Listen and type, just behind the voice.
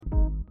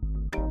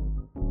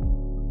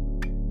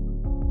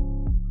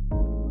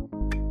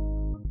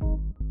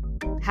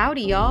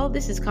Howdy, y'all.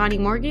 This is Connie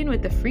Morgan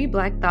with the Free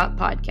Black Thought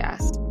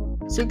podcast.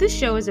 So this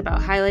show is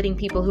about highlighting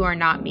people who are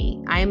not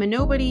me. I am a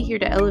nobody here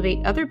to elevate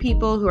other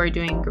people who are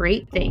doing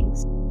great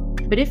things.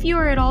 But if you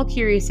are at all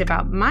curious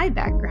about my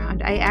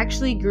background, I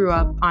actually grew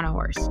up on a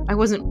horse. I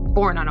wasn't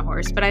born on a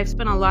horse, but I've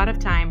spent a lot of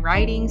time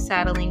riding,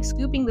 saddling,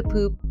 scooping the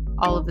poop,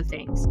 all of the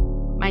things.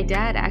 My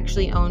dad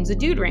actually owns a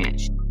dude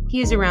ranch. He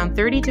has around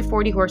 30 to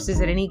 40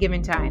 horses at any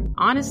given time.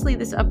 Honestly,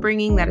 this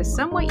upbringing that is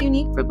somewhat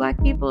unique for Black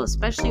people,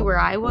 especially where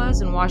I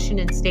was in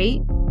Washington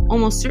State,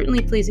 almost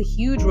certainly plays a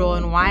huge role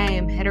in why I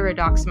am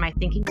heterodox in my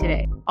thinking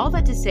today. All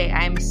that to say,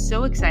 I am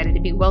so excited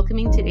to be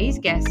welcoming today's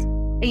guest,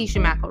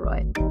 Aisha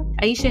McElroy.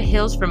 Aisha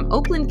hails from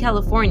Oakland,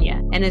 California,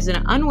 and is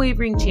an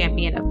unwavering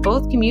champion of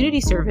both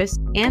community service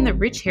and the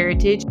rich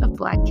heritage of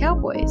Black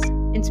Cowboys.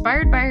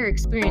 Inspired by her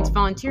experience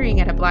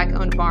volunteering at a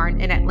Black-owned barn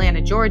in Atlanta,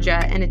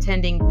 Georgia, and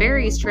attending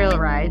various trail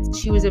rides,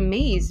 she was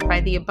amazed by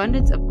the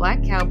abundance of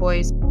Black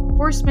cowboys,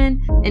 horsemen,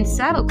 and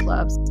saddle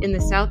clubs in the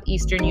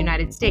southeastern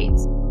United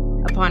States.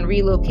 Upon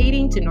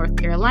relocating to North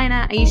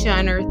Carolina, Aisha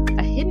unearthed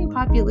a hidden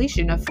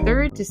population of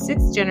third to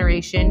sixth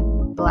generation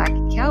Black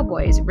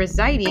cowboys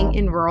residing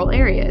in rural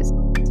areas.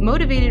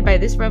 Motivated by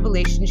this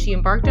revelation, she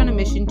embarked on a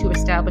mission to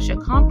establish a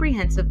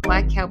comprehensive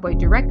Black cowboy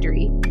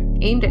directory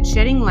aimed at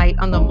shedding light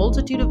on the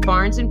multitude of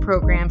barns and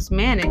programs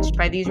managed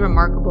by these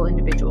remarkable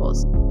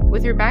individuals.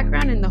 With her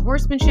background in the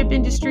horsemanship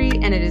industry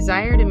and a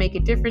desire to make a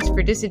difference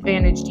for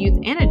disadvantaged youth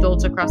and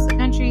adults across the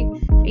country,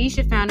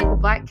 Aisha founded the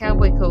Black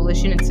Cowboy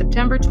Coalition in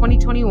September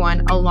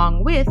 2021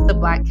 along with the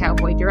Black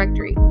Cowboy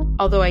Directory.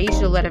 Although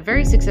Aisha led a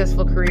very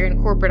successful career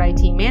in corporate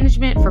IT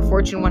management for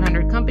Fortune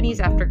 100 companies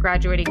after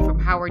graduating from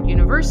Howard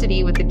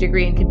University with a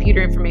degree in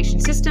computer information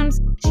systems,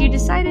 she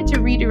decided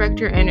to redirect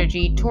her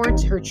energy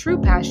towards her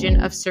true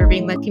passion of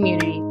serving the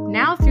community.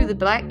 Now, through the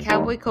Black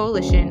Cowboy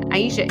Coalition,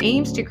 Aisha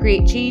aims to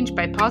create change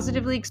by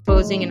positively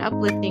exposing and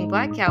uplifting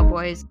Black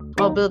cowboys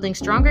while building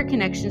stronger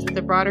connections with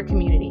the broader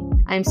community.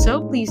 I am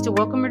so pleased to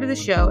welcome her to the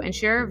show and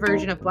share a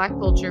version of Black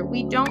culture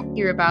we don't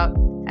hear about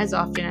as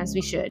often as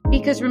we should.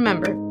 Because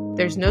remember,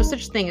 there's no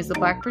such thing as the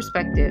Black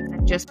perspective,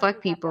 just Black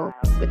people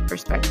with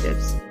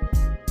perspectives.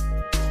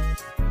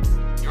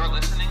 You're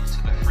listening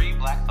to the Free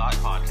Black Thought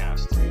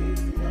podcast.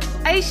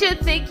 Aisha,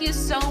 thank you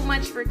so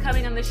much for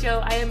coming on the show.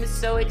 I am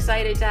so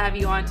excited to have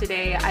you on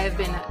today. I have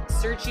been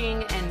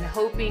searching and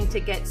hoping to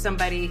get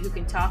somebody who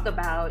can talk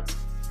about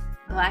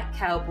Black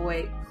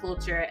cowboy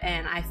culture,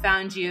 and I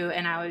found you,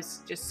 and I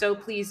was just so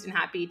pleased and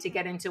happy to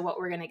get into what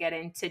we're going to get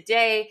in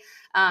today.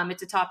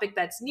 It's a topic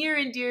that's near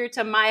and dear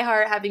to my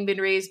heart, having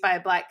been raised by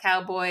a Black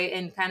cowboy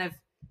and kind of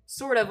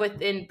sort of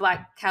within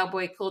Black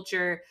cowboy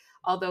culture,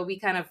 although we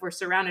kind of were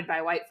surrounded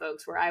by white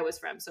folks where I was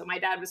from. So my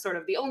dad was sort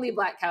of the only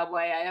Black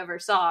cowboy I ever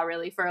saw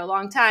really for a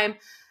long time.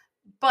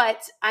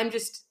 But I'm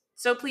just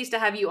so pleased to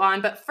have you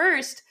on. But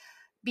first,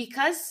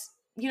 because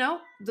you know,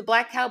 the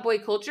Black cowboy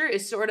culture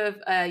is sort of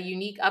a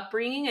unique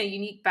upbringing, a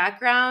unique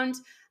background,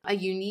 a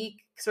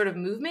unique sort of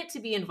movement to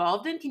be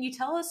involved in. Can you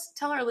tell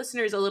our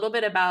listeners a little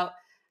bit about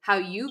how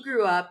you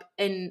grew up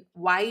and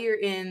why you're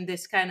in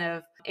this kind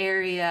of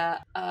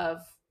area of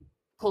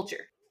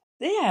culture?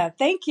 Yeah,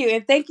 thank you.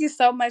 And thank you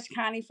so much,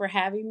 Connie, for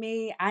having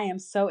me. I am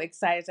so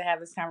excited to have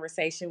this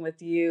conversation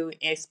with you,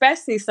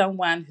 especially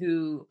someone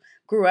who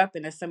grew up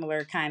in a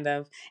similar kind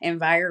of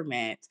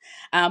environment.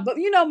 But,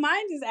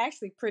 mine is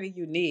actually pretty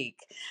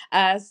unique.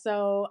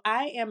 So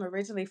I am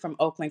originally from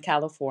Oakland,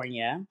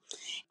 California.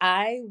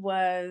 I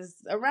was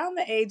around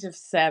the age of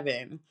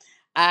 7.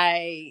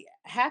 I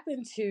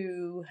happened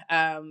to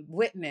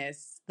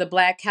witness the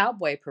Black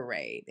Cowboy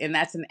Parade, and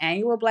that's an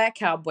annual Black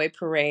Cowboy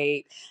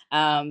Parade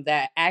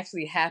that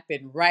actually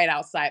happened right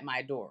outside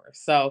my door.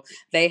 So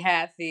they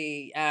had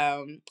the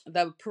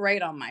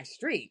parade on my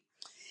street.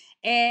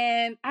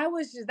 And that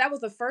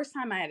was the first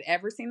time I had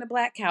ever seen the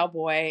Black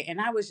cowboy,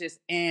 and I was just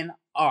in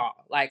awe.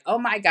 Like, oh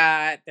my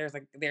God, there's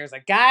a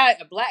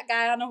Black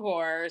guy on a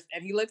horse,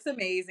 and he looks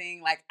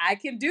amazing. Like, I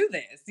can do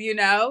this,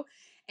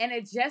 And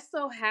it just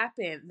so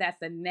happened that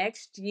the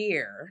next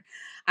year,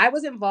 I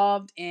was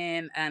involved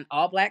in an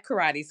all-Black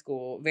karate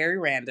school, very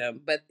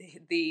random, but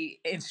the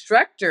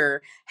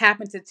instructor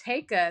happened to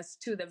take us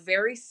to the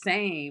very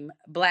same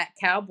Black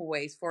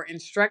cowboys for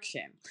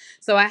instruction.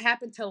 So I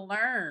happened to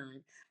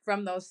learn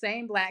from those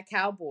same Black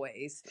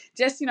cowboys,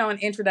 just, an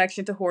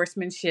introduction to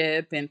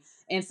horsemanship and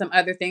some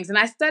other things. And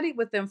I studied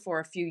with them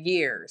for a few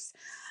years.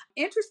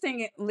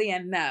 Interestingly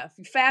enough,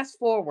 fast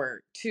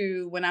forward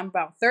to when I'm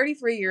about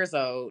 33 years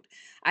old,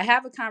 I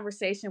have a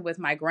conversation with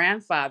my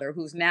grandfather,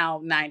 who's now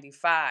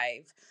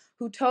 95,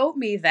 who told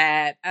me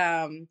that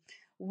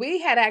we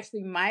had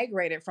actually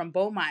migrated from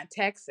Beaumont,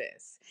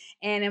 Texas.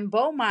 And in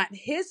Beaumont,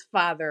 his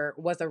father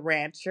was a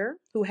rancher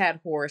who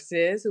had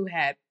horses, who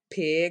had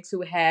pigs,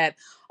 who had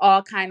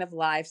all kind of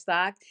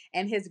livestock.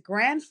 And his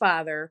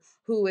grandfather,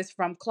 who is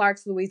from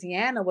Clarks,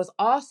 Louisiana, was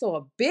also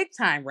a big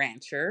time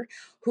rancher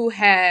who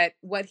had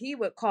what he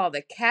would call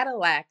the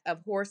Cadillac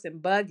of horse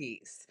and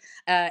buggies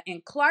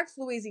in Clarks,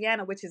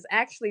 Louisiana, which is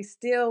actually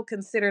still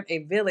considered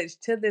a village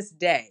to this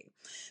day.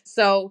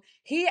 So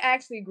he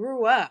actually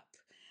grew up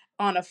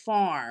on a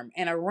farm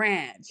and a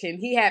ranch, and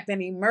he had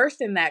been immersed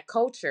in that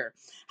culture.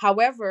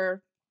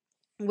 However,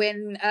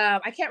 when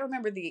I can't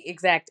remember the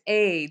exact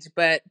age,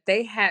 but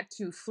they had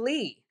to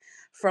flee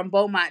from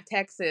Beaumont,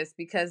 Texas,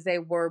 because they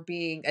were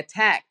being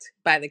attacked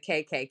by the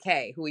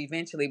KKK, who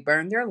eventually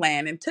burned their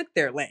land and took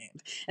their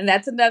land. And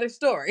that's another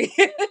story.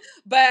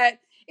 But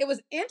it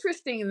was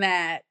interesting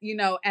that,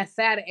 at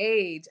that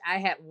age, I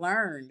had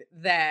learned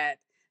that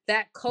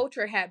that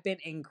culture had been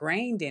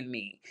ingrained in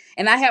me.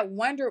 And I had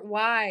wondered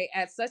why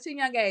at such a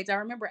young age. I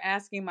remember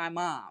asking my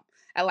mom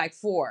at like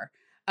 4,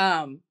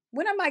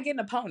 when am I getting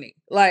a pony?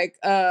 Like,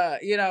 am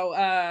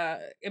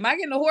I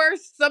getting a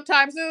horse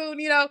sometime soon?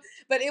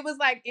 But it was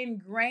like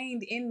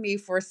ingrained in me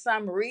for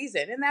some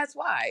reason. And that's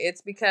why.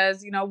 It's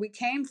because, we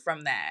came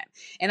from that.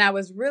 And I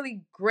was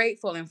really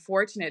grateful and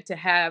fortunate to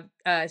have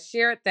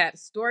shared that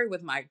story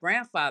with my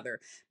grandfather,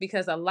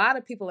 because a lot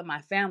of people in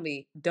my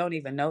family don't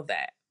even know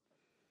that.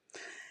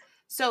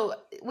 So,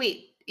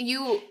 wait,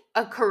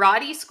 a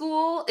karate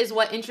school is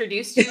what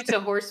introduced you to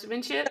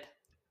horsemanship?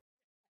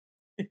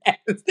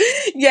 Yes.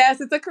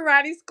 Yes, it's a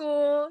karate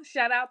school.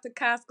 Shout out to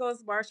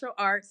Costco's martial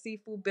arts,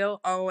 Seafood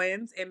Bill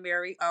Owens and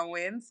Mary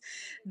Owens.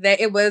 That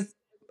it was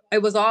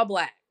all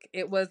black.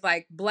 It was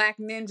like black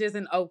ninjas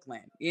in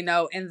Oakland,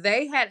 and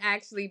they had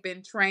actually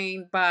been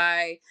trained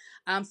by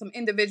some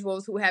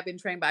individuals who had been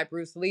trained by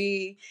Bruce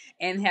Lee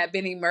and had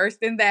been immersed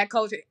in that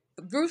culture.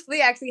 Bruce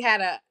Lee actually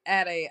had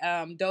a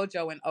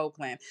dojo in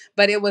Oakland,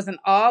 but it was an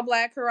all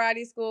black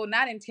karate school,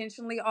 not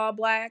intentionally all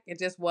black. It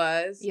just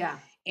was. Yeah.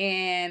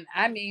 And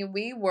I mean,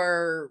 we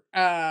were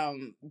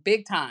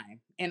big time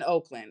in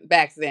Oakland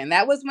back then.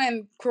 That was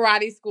when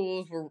karate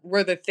schools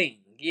were the thing.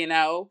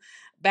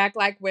 Back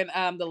like when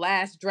The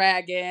Last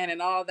Dragon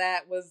and all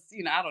that was,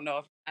 I don't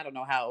know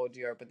how old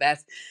you are, but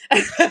that's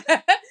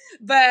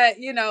but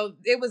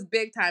it was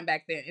big time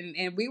back then.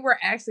 And we were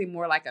actually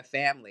more like a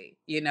family.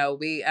 We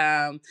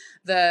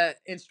the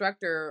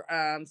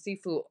instructor,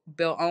 Seafood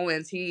Bill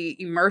Owens, he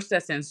immersed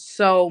us in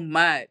so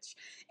much.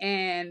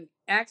 And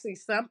actually,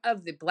 some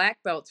of the black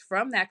belts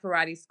from that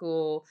karate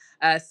school,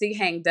 C.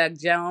 Hang Doug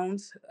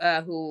Jones,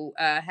 who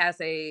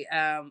has a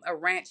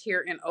ranch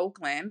here in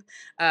Oakland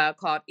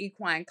called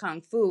Equine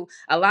Kung Fu,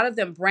 a lot of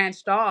them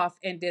branched off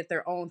and did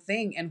their own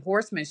thing in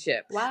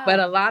horsemanship. But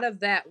Wow. a lot of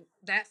that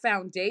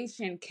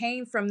foundation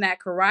came from that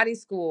karate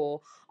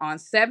school on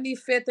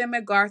 75th and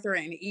MacArthur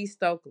in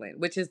East Oakland,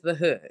 which is the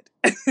hood.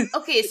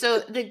 Okay, so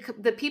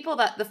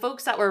the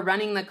folks that were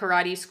running the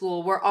karate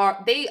school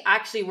they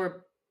actually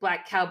were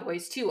black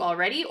cowboys too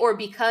already, or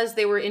because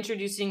they were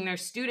introducing their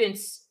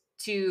students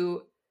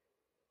to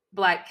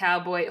black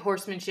cowboy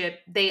horsemanship,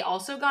 they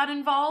also got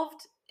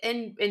involved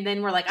and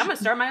then we're like, I'm gonna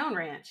start my own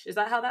ranch. Is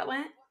that how that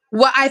went?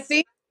 Well, I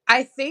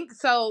think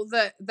so.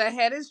 The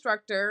head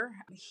instructor,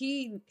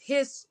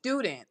 his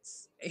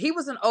students, he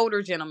was an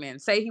older gentleman.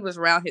 Say he was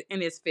around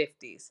in his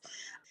 50s.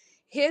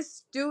 His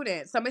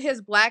students, some of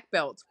his black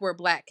belts were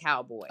black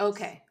cowboys.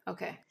 Okay.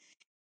 Okay.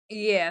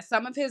 Yeah,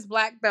 some of his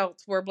black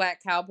belts were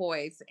black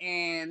cowboys,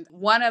 and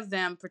one of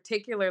them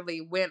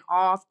particularly went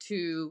off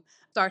to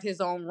start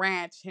his own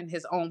ranch and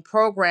his own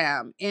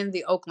program in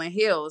the Oakland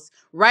Hills,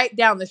 right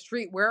down the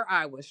street where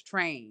I was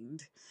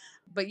trained.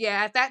 But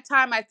yeah, at that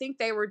time, I think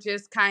they were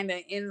just kind of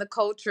in the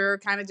culture,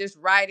 kind of just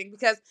riding.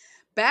 Because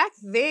back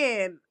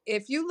then,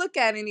 if you look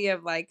at any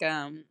of like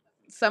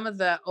some of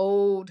the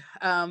old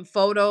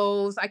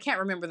photos, I can't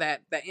remember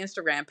that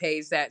Instagram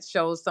page that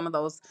shows some of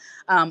those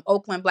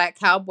Oakland Black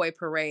Cowboy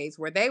parades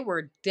where they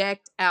were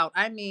decked out.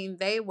 I mean,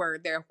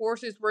 their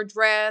horses were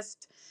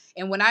dressed.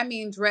 And when I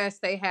mean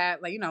dressed, they had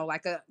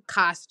like a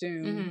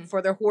costume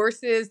for their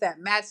horses that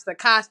matched the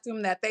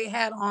costume that they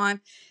had on.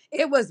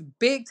 It was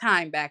big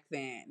time back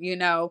then.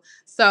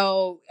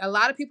 So a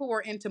lot of people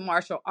were into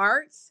martial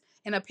arts.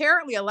 And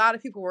apparently a lot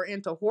of people were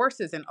into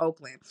horses in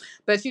Oakland.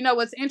 But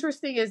what's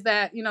interesting is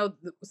that,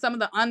 some of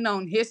the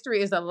unknown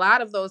history is a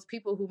lot of those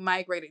people who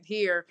migrated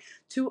here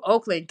to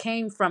Oakland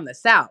came from the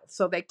South.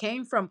 So they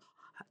came from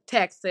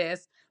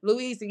Texas,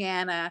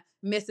 Louisiana,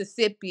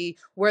 Mississippi,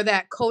 where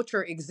that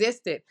culture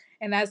existed.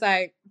 And as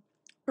I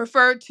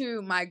referred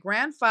to my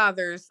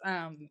grandfather's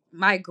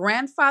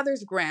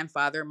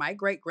grandfather, my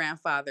great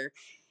grandfather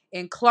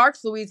in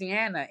Clarks,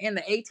 Louisiana in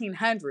the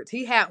 1800s,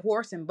 he had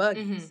horse and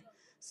buggies.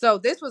 So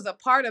this was a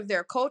part of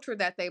their culture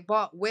that they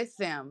brought with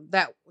them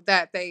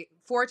that they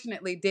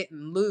fortunately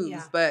didn't lose.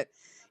 Yeah. But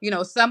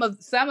some of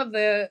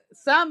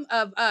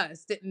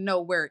us didn't know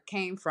where it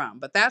came from,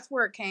 but that's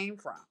where it came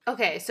from.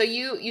 Okay, so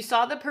you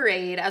saw the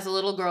parade as a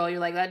little girl. You're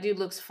like, that dude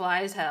looks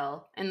fly as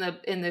hell, and the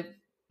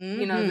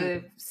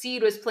the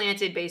seed was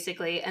planted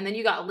basically, and then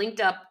you got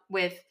linked up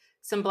with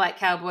some black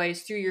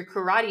cowboys through your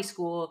karate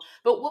school.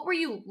 But what were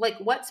you like?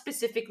 What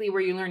specifically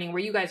were you learning? Were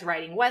you guys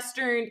riding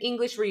Western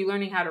English? Were you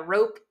learning how to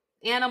rope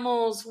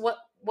animals? What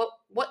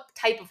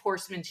type of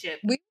horsemanship?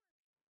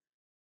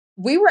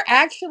 We were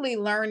actually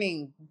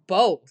learning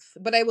both,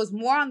 but it was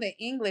more on the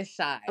English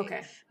side.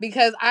 Okay.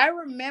 Because I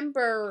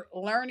remember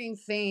learning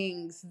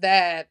things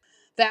that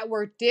that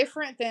were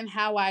different than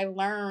how I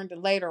learned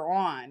later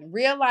on.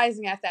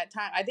 Realizing at that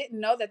time, I didn't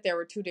know that there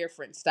were two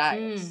different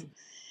styles.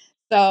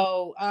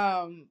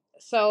 Mm.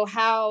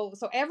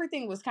 So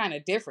everything was kind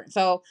of different.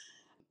 So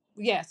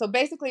yeah, so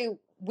basically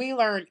we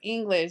learned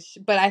English,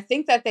 but I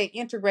think that they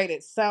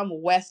integrated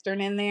some Western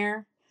in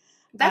there.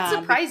 That's Be-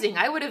 surprising.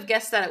 I would have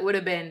guessed that it would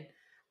have been,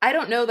 I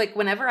don't know, like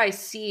whenever I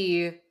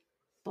see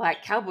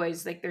black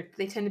cowboys, like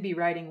they tend to be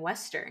writing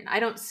Western. I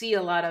don't see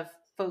a lot of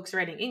folks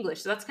writing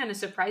English. So that's kind of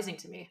surprising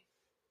to me.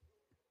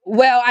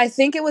 well, I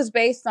think it was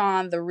based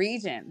on the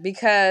region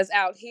because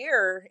out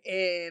here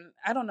in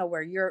I don't know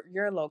where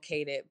you're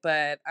located,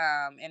 but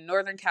in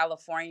Northern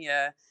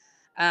California,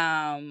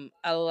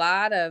 a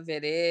lot of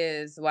it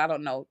is, well, I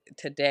don't know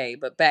today,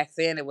 but back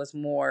then it was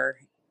more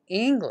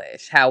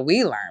English how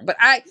we learned. But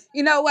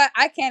you know what,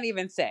 I can't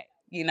even say,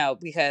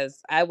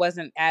 because I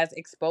wasn't as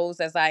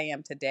exposed as I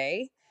am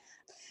today.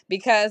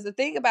 Because the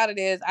thing about it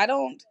is, I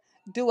don't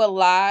do a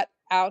lot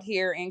out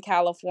here in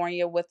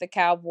California with the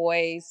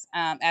Cowboys,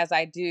 as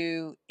I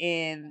do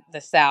in the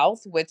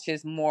South, which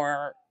is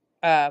more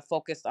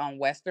focused on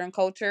Western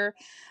culture.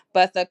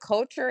 But the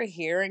culture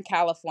here in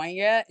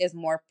California is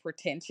more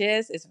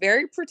pretentious. It's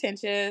very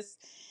pretentious.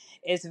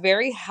 It's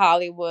very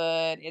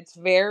Hollywood. It's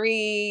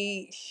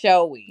very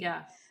showy.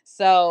 Yeah.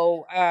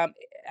 So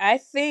I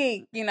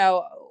think,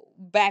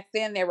 back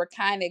then they were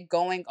kind of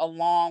going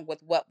along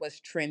with what was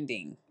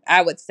trending.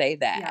 I would say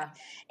that. Yeah.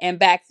 And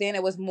back then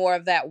it was more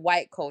of that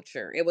white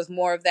culture. It was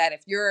more of that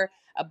if you're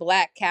a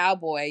black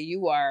cowboy,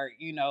 you are,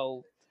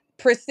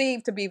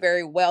 perceived to be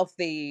very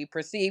wealthy,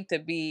 perceived to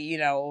be,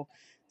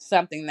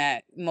 something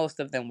that most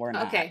of them were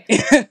not. Okay.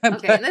 Okay.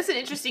 And that's an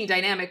interesting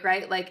dynamic,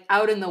 right? Like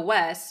out in the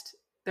West,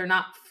 they're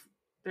not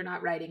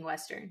writing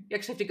Western. You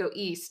actually have to go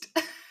east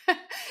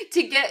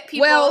to get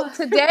people Well,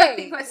 writing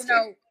today,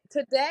 Western.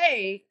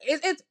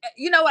 it's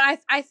what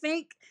I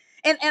think,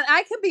 and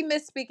I could be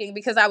misspeaking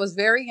because I was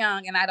very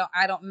young and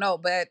I don't know,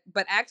 but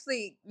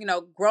actually,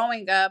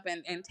 growing up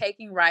and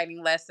taking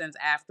writing lessons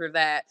after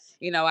that,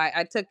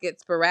 I took it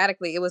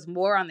sporadically. It was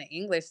more on the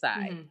English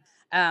side.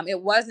 Mm-hmm.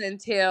 It wasn't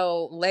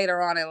until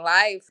later on in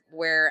life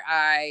where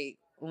I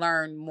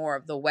learned more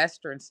of the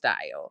Western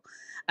style.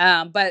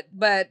 But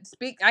I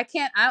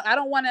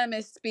don't want to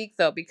misspeak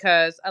though,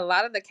 because a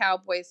lot of the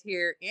cowboys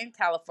here in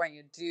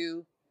California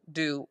do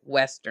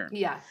Western.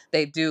 Yeah.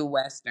 They do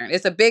Western.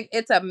 It's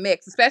a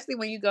mix, especially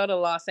when you go to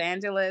Los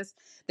Angeles.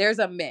 There's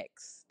a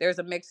mix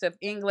of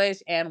English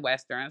and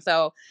Western.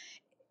 So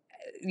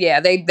yeah,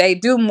 they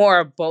do more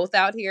of both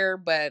out here,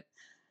 but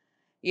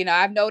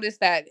I've noticed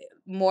that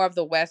more of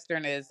the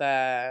Western is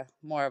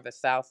more of a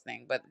South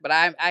thing, but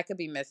I could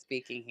be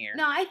misspeaking here.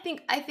 No, I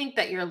think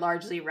that you're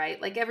largely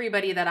right. Like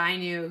everybody that I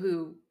knew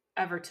who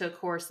ever took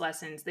horse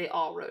lessons, they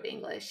all wrote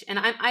English. And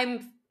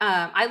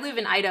I live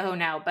in Idaho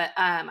now, but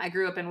I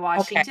grew up in Okay.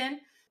 Washington,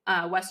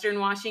 Western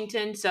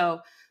Washington.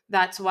 So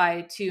that's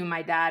why too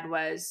my dad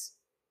was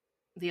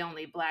the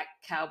only black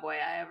cowboy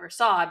I ever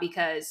saw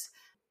because,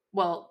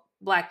 well,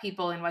 black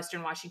people in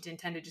Western Washington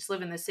tend to just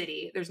live in the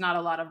city. There's not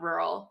a lot of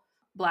rural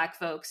black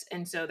folks,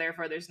 and so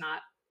therefore there's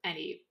not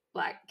any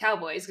black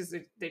cowboys because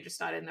they're just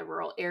not in the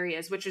rural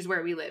areas, which is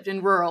where we lived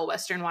in rural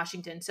Western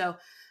Washington. So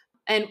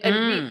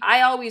Mm,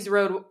 I always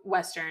rode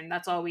Western.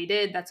 That's all we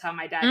did. That's how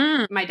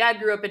mm. my dad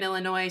grew up in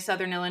Illinois,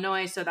 Southern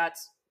Illinois, so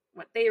that's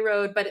what they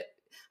rode. But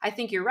I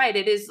think you're right.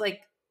 It is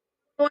like,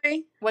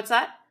 Boy, what's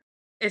that?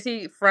 is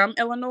he from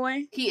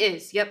Illinois? He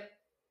is. Yep.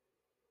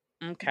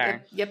 Okay.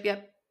 Yep. Yep.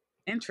 Yep.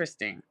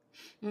 Interesting.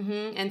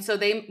 And so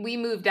we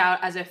moved out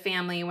as a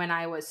family when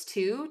I was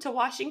 2 to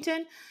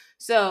Washington.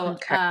 So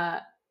Okay.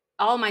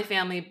 all my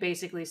family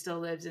basically still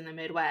lives in the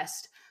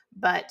Midwest,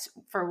 but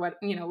for what,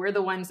 we're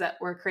the ones that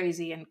were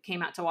crazy and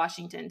came out to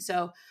Washington.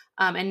 So,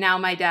 and now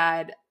my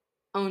dad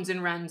owns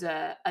and runs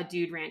a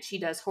dude ranch. He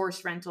does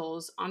horse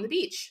rentals on the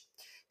beach.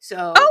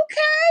 So,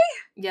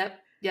 Okay. yep.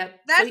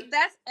 Yep. So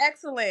That's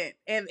excellent.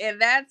 And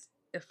that's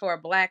for a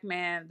black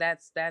man,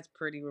 that's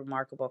pretty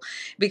remarkable.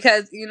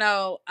 Because,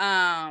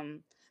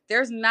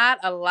 there's not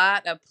a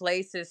lot of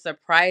places,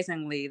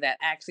 surprisingly, that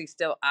actually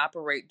still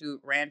operate dude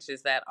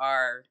ranches that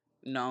are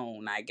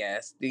known, I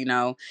guess.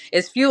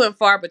 It's few and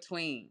far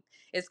between.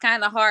 It's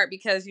kind of hard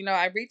because,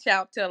 I reach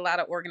out to a lot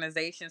of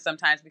organizations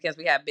sometimes because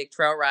we have big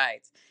trail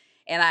rides.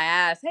 And I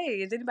ask,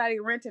 hey, is anybody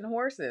renting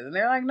horses? And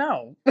they're like,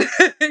 no.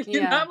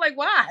 yeah. I'm like,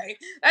 why?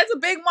 That's a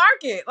big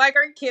market. Like,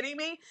 are you kidding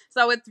me?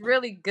 So it's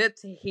really good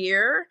to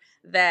hear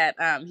that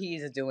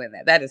he's doing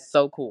that. That is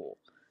so cool.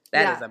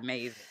 That is Yeah.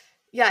 amazing.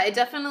 Yeah, it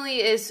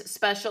definitely is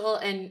special.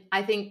 And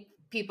I think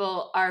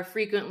people are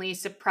frequently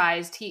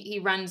surprised. He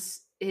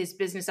runs his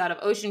business out of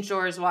Ocean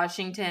Shores,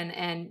 Washington.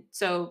 And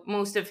so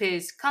most of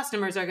his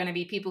customers are going to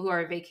be people who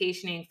are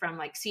vacationing from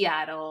like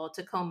Seattle,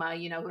 Tacoma,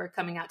 who are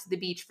coming out to the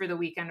beach for the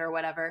weekend or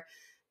whatever.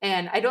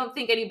 And I don't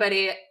think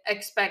anybody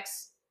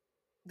expects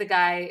the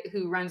guy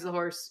who runs the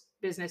horse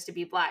business to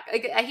be black.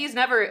 Like, he's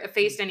never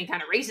faced any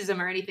kind of racism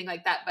or anything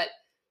like that, but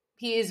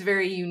he is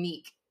very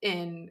unique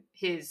in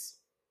his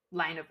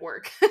line of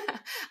work.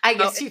 I Oh,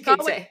 guess you it's could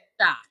always say.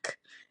 a shock.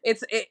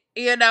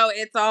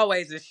 It's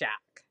always a shock.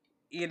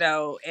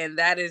 and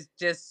that is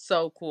just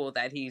so cool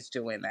that he's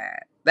doing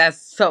that.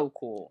 That's so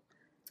cool.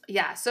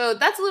 Yeah, so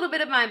that's a little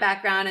bit of my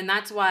background, and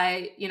that's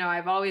why,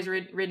 I've always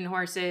ridden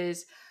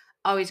horses,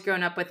 always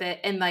grown up with it.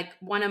 And like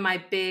one of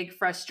my big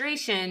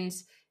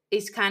frustrations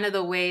is kind of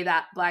the way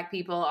that Black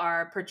people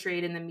are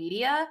portrayed in the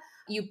media.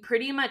 You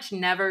pretty much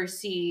never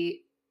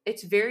see,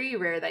 it's very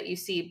rare that you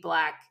see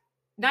Black,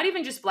 not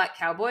even just Black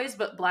cowboys,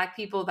 but Black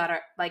people that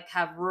are like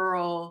have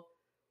rural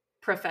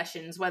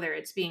professions, whether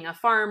it's being a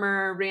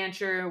farmer,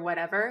 rancher,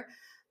 whatever.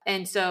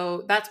 And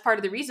so that's part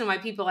of the reason why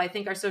people, I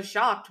think, are so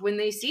shocked when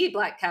they see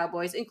Black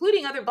cowboys,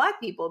 including other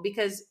Black people,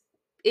 because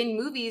in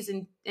movies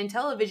and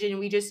television,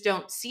 we just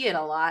don't see it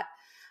a lot.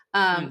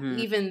 Mm-hmm.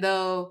 Even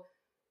though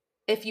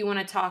if you want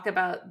to talk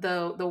about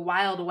the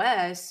Wild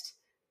West,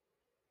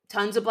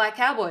 tons of Black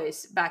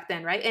cowboys back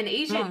then, right? And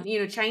Asian,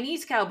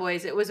 Chinese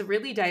cowboys, it was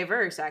really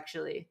diverse,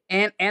 actually.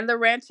 And the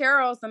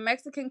rancheros, the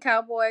Mexican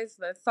cowboys,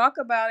 let's talk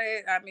about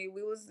it. I mean,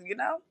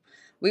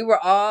 we were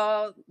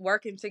all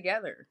working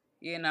together,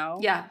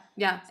 Yeah.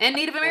 And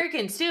Native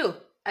Americans too.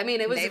 I mean,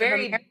 it was Native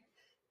very, Americans.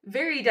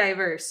 very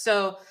diverse.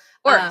 So,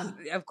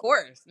 Of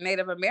course,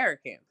 Native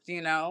Americans,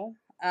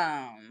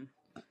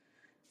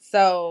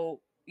 so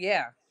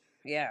yeah.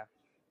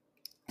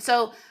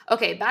 So,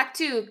 okay, back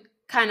to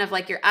kind of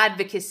like your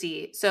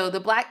advocacy. So, the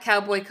Black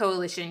Cowboy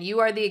Coalition, you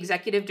are the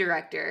executive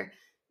director.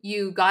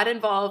 You got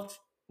involved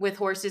with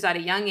horses at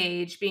a young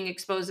age, being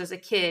exposed as a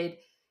kid.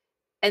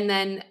 And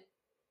then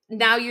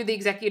now you're the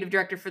executive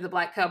director for the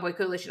Black Cowboy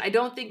Coalition. I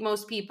don't think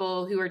most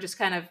people who are just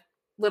kind of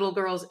little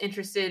girls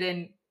interested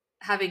in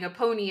having a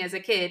pony as a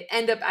kid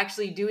end up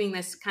actually doing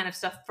this kind of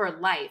stuff for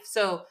life.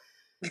 So,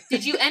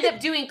 did you end up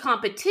doing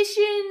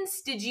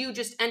competitions? Did you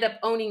just end up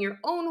owning your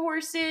own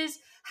horses?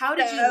 How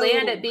did you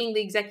land at being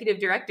the executive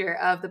director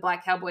of the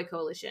Black Cowboy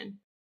Coalition?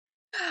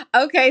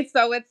 Okay,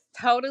 so it's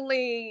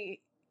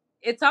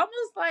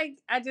almost like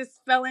I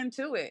just fell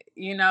into it.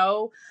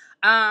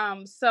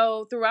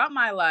 So throughout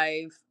my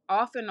life,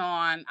 off and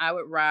on, I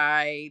would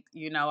ride,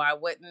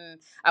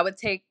 I would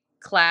take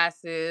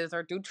classes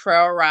or do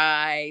trail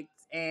rides,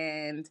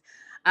 and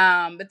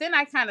but then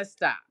I kind of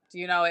stopped.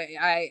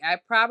 I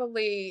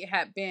probably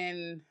had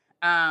been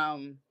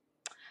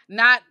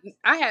not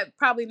I had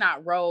probably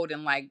not rode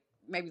in like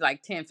maybe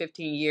like 10,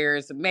 15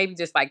 years, maybe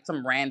just like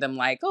some random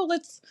like, oh,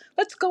 let's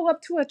go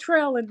up to a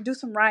trail and do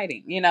some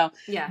riding.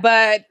 Yeah.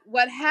 But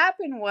what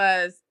happened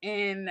was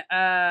in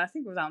I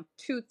think it was around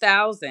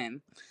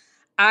 2000,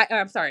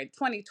 I'm sorry,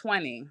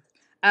 2020.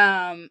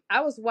 I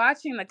was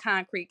watching the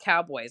Concrete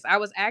Cowboys. I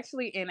was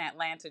actually in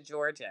Atlanta,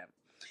 Georgia.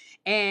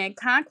 And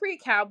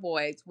Concrete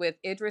Cowboys with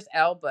Idris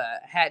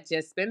Elba had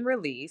just been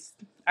released,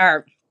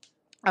 or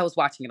I was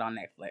watching it on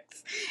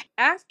Netflix.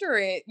 After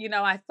it,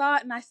 I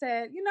thought and I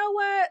said, you know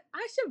what?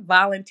 I should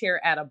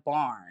volunteer at a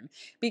barn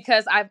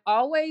because I've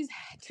always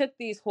took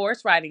these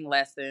horse riding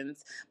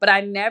lessons, but I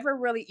never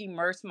really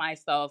immersed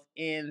myself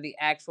in the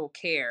actual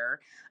care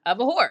of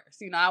a horse.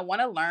 I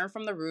want to learn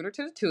from the rooter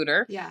to the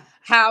tutor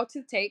how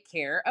to take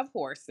care of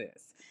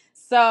horses.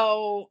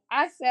 So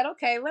I said,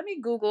 okay, let me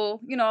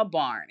Google, a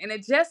barn. And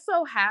it just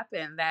so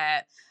happened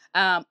that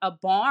a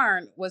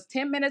barn was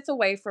 10 minutes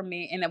away from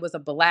me, and it was a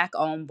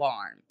Black-owned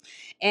barn.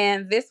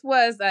 And this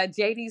was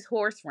JD's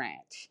Horse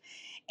Ranch.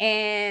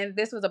 And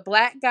this was a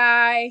Black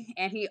guy,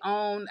 and he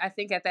owned, I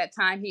think at that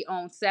time, he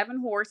owned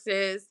 7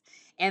 horses.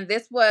 And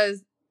this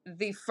was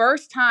the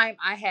first time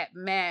I had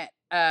met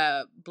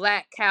a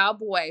Black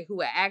cowboy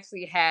who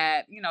actually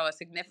had, a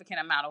significant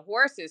amount of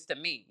horses to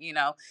me.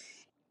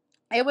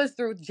 It was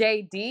through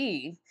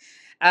JD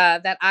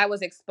that I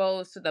was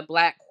exposed to the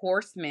Black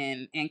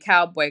horseman and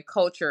cowboy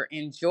culture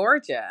in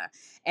Georgia.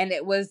 And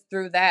it was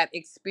through that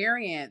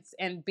experience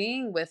and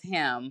being with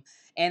him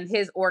and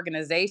his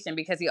organization,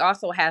 because he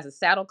also has a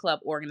saddle club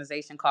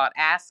organization called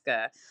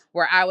ASCA,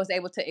 where I was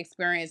able to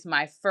experience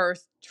my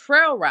first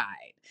trail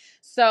ride.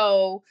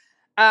 So,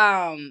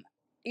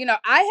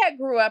 I had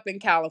grew up in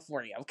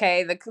California.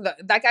 Okay,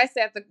 like I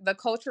said, the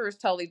culture is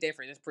totally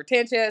different. It's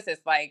pretentious.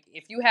 It's like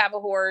if you have a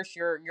horse,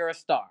 you're a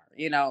star.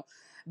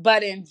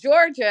 But in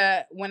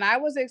Georgia, when I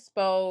was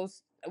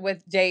exposed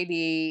with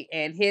JD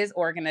and his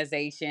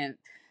organization,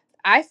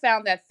 I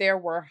found that there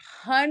were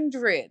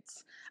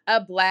hundreds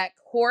of Black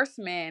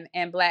horsemen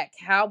and Black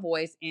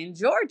cowboys in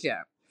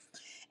Georgia.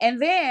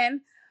 And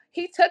then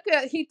he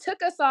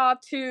took us all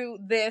to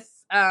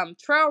this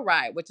trail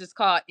ride, which is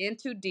called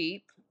Into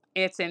Deep.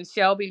 It's in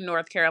Shelby,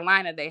 North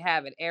Carolina. They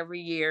have it every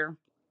year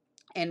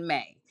in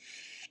May.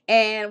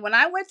 And when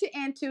I went to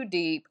In Too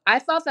Deep, I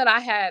thought that I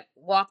had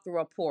walked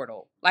through a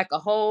portal, like a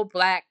whole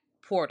Black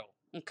portal.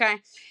 Okay.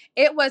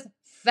 It was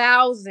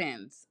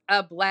thousands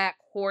of Black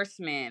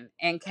horsemen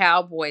and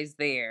cowboys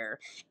there.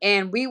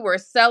 And we were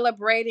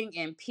celebrating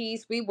in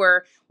peace. We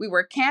were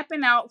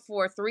camping out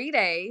for 3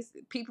 days.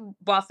 People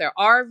bought their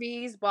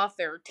RVs, bought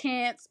their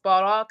tents,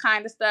 bought all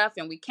kind of stuff.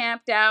 And we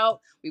camped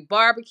out, we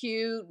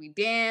barbecued, we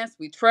danced,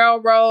 we trail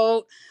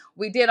rode.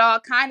 We did all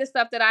kind of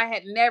stuff that I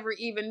had never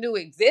even knew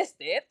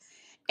existed.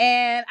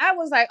 And I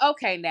was like,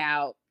 okay,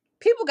 now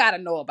people got to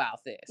know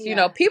about this.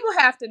 Yeah. People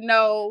have to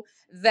know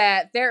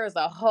that there is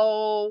a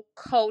whole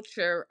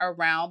culture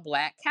around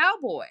Black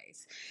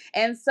cowboys.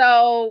 And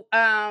so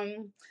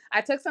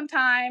I took some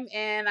time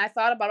and I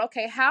thought about,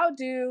 okay, how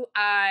do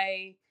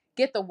I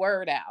get the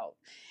word out?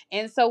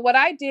 And so what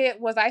I did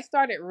was I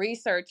started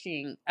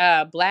researching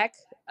Black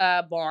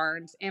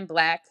barns and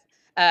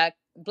uh,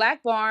 Black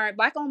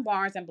owned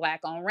barns and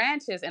Black owned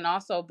ranches, and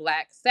also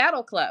Black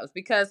saddle clubs,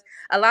 because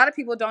a lot of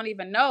people don't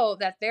even know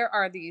that there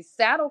are these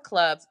saddle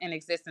clubs in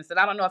existence. And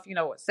I don't know if you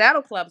know what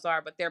saddle clubs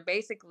are, but they're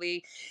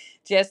basically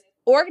just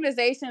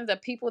organizations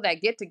of people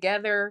that get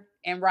together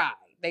and ride.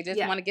 They just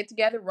want to get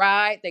together,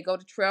 ride. They go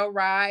to trail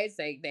rides.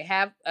 They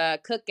have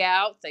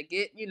cookouts. They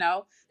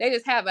they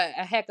just have a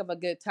heck of a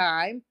good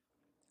time,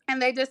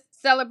 and they just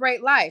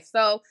celebrate life.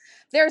 So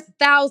there's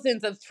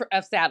thousands of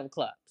saddle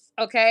clubs.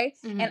 Okay.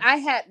 Mm-hmm. And I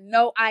had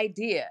no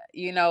idea,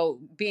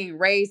 being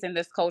raised in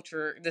this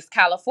culture, this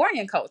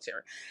Californian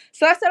culture.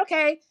 So I said,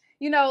 okay,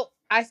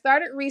 I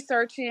started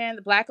researching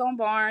the Black owned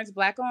barns,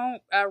 Black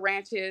owned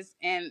ranches,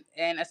 and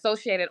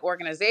associated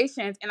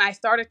organizations. And I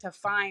started to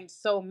find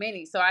so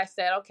many. So I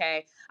said,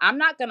 okay, I'm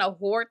not going to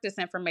hoard this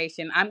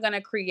information. I'm going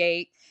to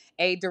create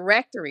a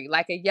directory,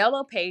 like a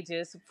yellow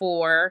pages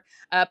for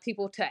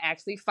people to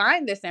actually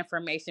find this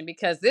information,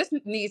 because this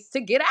needs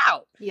to get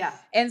out. Yeah.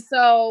 And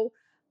so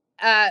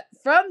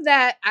from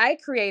that, I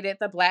created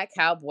the Black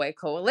Cowboy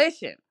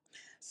Coalition.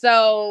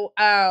 So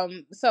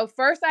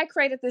first I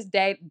created this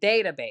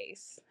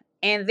database,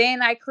 and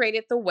then I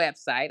created the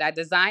website. I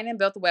designed and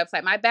built the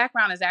website. My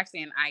background is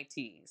actually in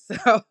IT,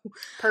 so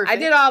Perfect. I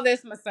did all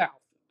this myself.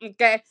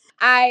 Okay.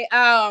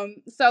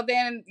 So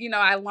then,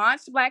 I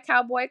launched Black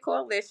Cowboy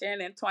Coalition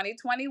in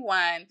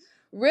 2021.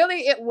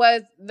 Really, it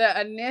was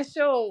the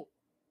initial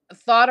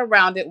thought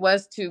around it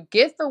was to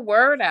get the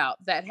word out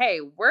that,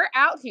 hey, we're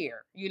out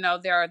here.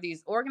 There are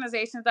these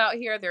organizations out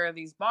here. There are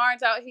these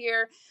barns out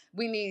here.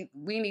 We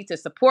need to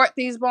support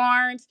these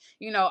barns.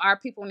 Our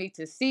people need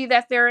to see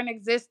that they're in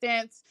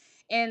existence.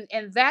 And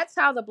that's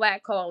how the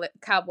Black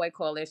Cowboy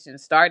Coalition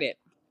started.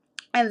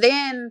 And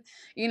then,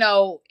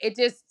 it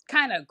just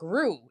kind of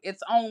grew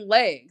its own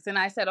legs. And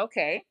I said,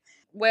 okay,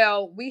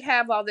 well, we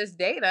have all this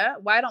data.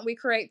 Why don't we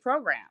create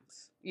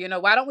programs?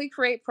 Why don't we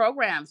create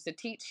programs to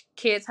teach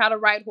kids how to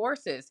ride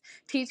horses,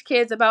 teach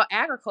kids about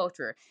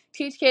agriculture,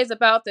 teach kids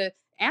about the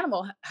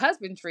animal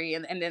husbandry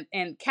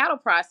and cattle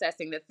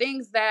processing, the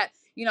things that,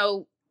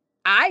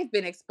 I've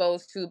been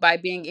exposed to by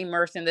being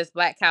immersed in this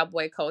Black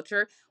cowboy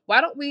culture.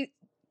 Why don't we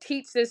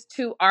teach this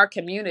to our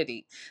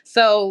community?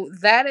 So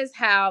that is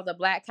how the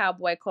Black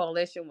Cowboy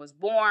Coalition was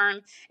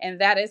born. And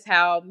that is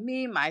how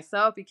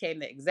myself became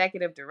the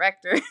executive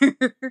director.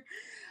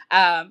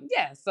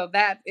 So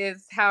that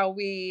is how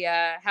we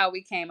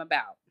came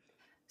about.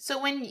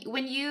 So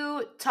when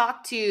you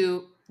talk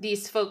to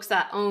these folks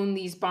that own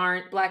these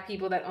Black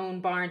people that own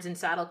barns and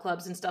saddle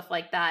clubs and stuff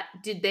like that,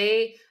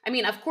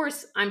 of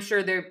course, I'm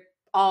sure they're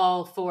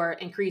all for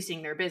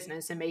increasing their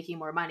business and making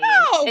more money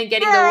and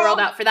getting the world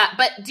out for that.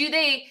 But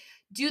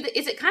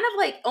is it kind of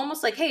like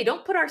almost like, hey,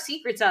 don't put our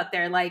secrets out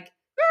there. Like,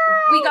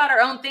 we got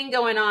our own thing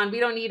going on. We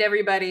don't need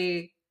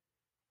everybody.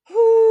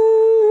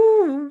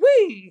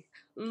 Ooh-wee.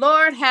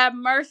 Lord have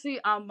mercy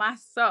on my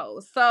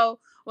soul. So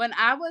when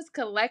I was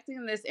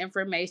collecting this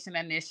information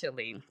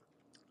initially,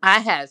 I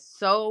had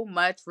so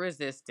much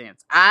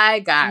resistance. I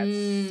got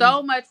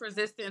so much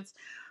resistance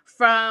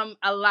from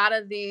a lot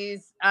of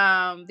these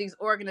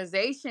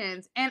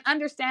organizations, and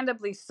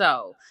understandably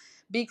so,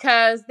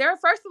 because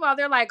first of all,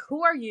 they're like,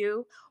 who are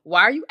you?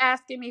 Why are you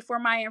asking me for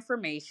my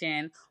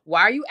information?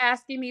 Why are you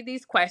asking me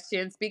these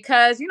questions?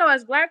 Because,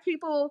 as Black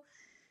people,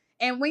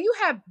 and when you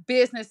have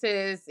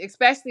businesses,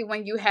 especially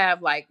when you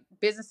have like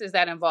businesses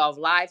that involve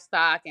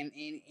livestock and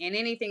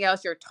anything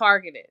else, you're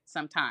targeted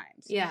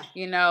sometimes. Yeah.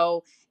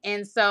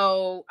 And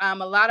so a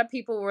lot of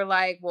people were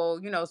like,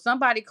 well,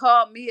 somebody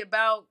called me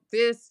about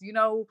this,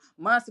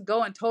 months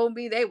ago and told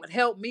me they would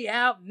help me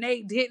out, and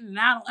they didn't. And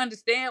I don't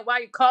understand why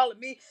you're calling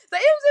me. So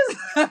it was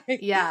just like,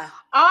 yeah,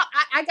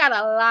 I got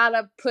a lot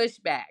of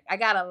pushback. I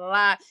got a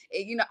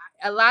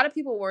lot of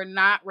people were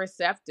not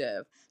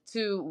receptive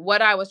to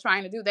what I was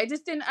trying to do. They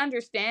just didn't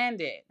understand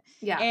it.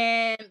 Yeah.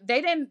 And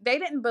they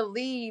didn't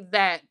believe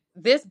that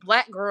this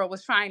Black girl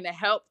was trying to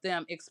help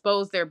them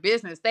expose their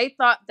business. They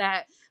thought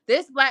that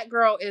this Black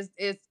girl is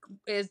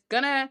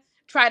gonna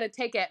try to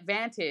take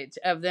advantage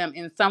of them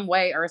in some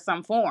way or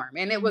some form.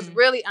 And it was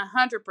really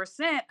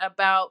 100%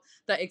 about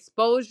the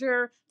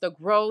exposure, the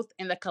growth,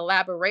 and the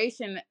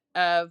collaboration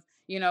of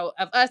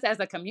us as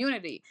a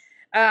community.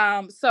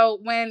 So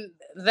when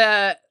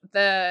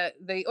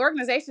the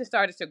organization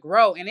started to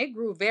grow, and it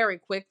grew very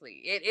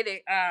quickly,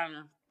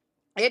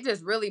 it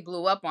just really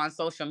blew up on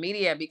social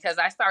media, because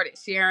I started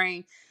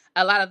sharing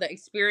a lot of the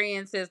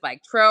experiences,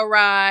 like trail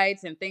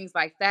rides and things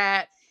like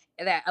that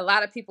a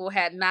lot of people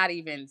had not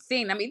even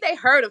seen. I mean, they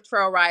heard of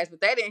trail rides,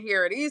 but they didn't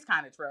hear of these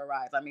kind of trail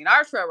rides. I mean,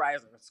 our trail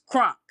rides was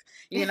crunk,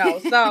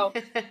 so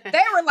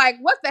they were like,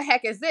 what the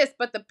heck is this?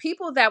 But the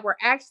people that were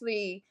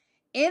actually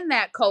in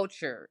that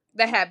culture,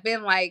 that had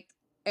been like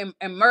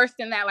immersed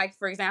in that, like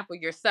for example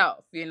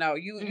yourself, you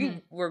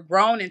Mhm. were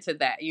grown into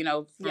that,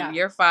 from Yeah.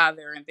 your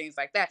father and things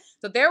like that.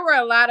 So there were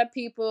a lot of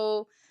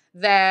people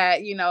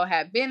that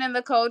had been in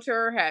the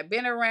culture, had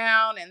been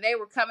around, and they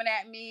were coming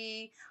at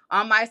me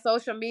on my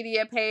social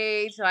media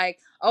page like,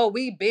 oh,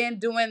 we've been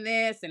doing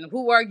this, and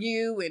who are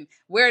you, and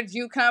where did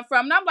you come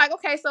from? And I'm like,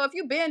 okay, so if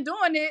you've been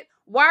doing it,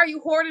 why are you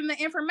hoarding the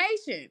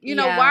information? Why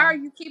Yeah. are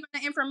you keeping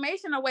the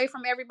information away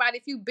from everybody?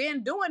 If you've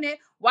been doing it,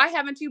 why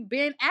haven't you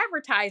been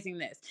advertising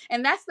this?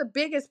 And that's the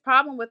biggest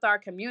problem with our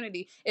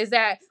community, is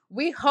that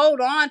we hold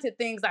on to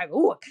things like,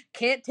 oh,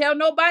 can't tell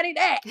nobody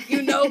that.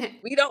 We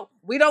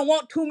don't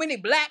want too many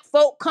black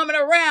folk coming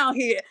around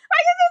here.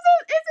 Like,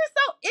 it's just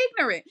so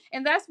ignorant.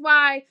 And that's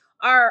why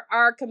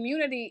our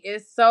community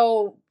is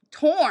so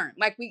torn.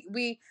 Like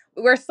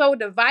we're so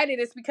divided.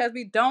 It's because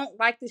we don't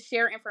like to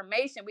share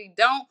information.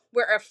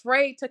 We're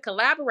afraid to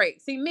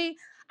collaborate. See, me,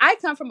 I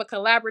come from a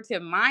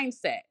collaborative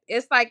mindset.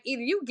 It's like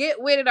either you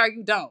get with it or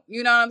you don't.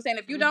 You know what I'm saying?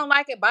 If you don't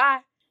like it, bye.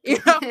 You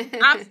know,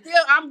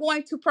 I'm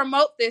going to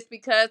promote this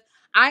because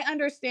I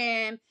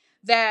understand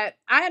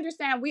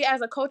we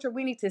as a culture,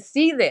 we need to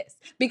see this,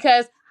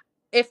 because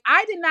if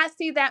I did not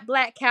see that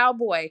black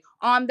cowboy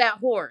on that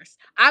horse,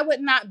 I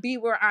would not be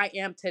where I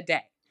am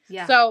today.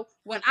 Yeah. So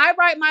when I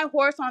ride my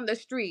horse on the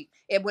street,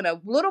 and when a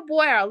little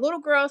boy or a little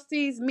girl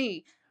sees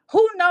me,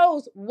 who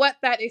knows what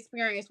that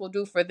experience will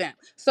do for them?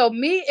 So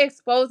me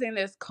exposing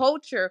this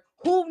culture,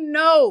 who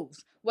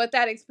knows what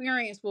that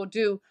experience will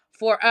do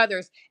for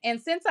others?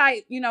 And since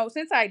I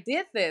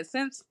did this,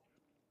 since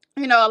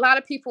a lot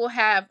of people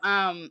have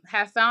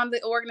found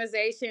the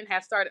organization,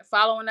 have started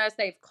following us.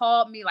 They've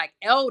called me, like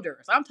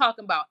elders. I'm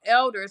talking about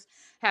elders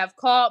have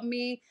called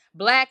me,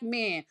 black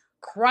men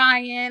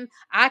crying,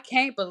 I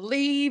can't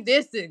believe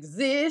this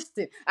exists,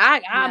 and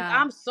I'm Yeah.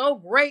 I'm so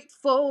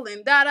grateful,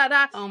 and da da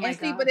da. Oh my And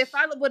see, but if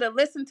gosh. I would have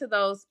listened to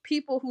those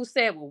people who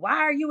said, well, why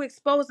are you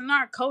exposing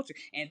our culture,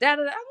 and da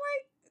da da, I'm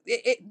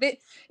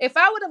like, if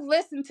I would have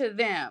listened to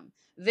them,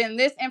 then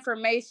this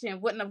information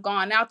wouldn't have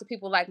gone out to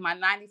people like my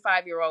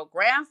 95-year-old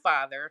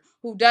grandfather,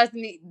 who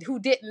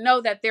didn't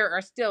know that there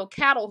are still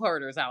cattle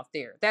herders out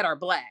there that are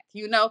black.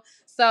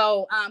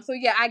 So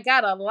yeah, I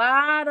got a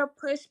lot of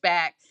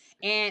pushback,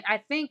 and I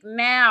think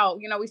now,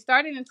 we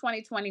started in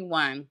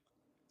 2021.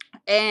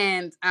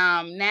 And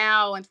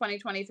now in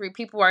 2023,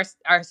 people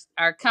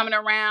are coming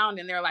around,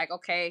 and they're like,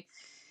 okay,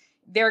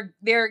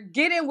 they're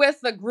getting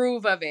with the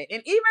groove of it.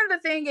 And even the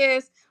thing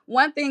is,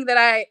 one thing that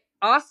I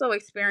also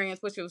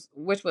experienced,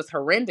 which was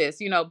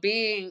horrendous,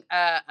 being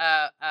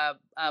a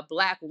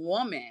black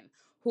woman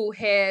who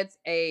heads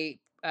a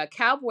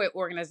cowboy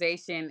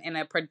organization in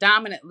a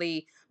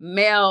predominantly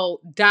male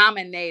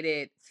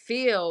dominated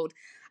field.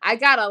 I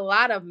got a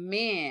lot of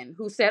men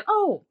who said,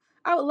 oh,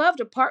 I would love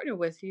to partner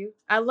with you,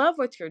 I love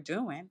what you're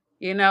doing.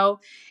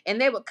 And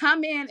they would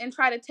come in and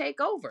try to take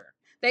over.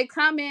 They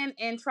come in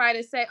and try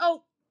to say,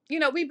 oh,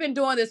 we've been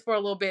doing this for a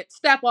little bit,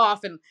 step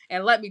off, and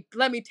let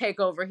me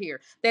take over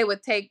here. They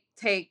would take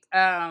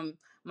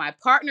my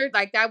partner.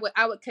 Like,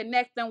 I would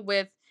connect them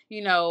with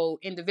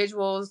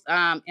individuals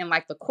in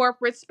like the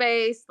corporate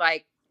space.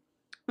 Like,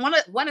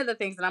 one of the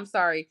things, and I'm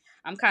sorry,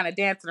 I'm kind of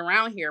dancing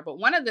around here, but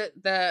one of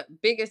the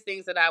biggest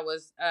things that I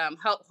was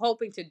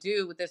hoping to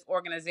do with this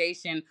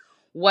organization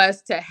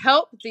was to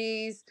help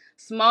these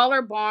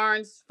smaller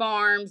barns,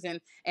 farms,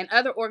 and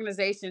other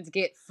organizations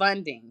get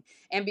funding.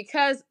 And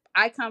because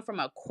I come from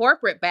a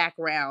corporate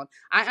background,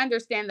 I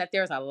understand that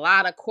there's a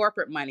lot of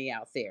corporate money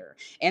out there.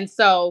 And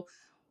so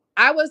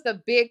I was the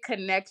big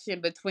connection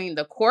between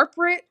the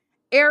corporate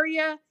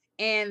area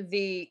and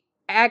the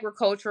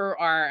agriculture,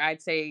 or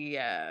I'd say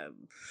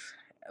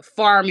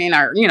farming,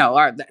 or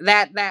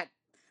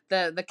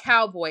the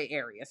cowboy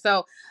area.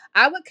 So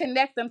I would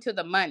connect them to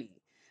the money.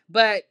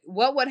 But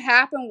what would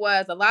happen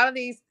was, a lot of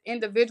these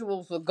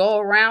individuals would go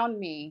around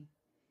me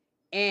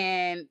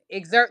and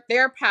exert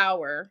their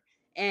power,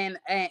 and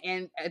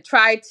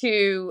try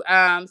to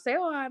say,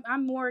 oh,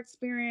 I'm more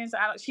experienced,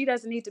 she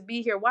doesn't need to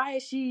be here, why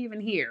is she even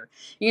here,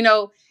 you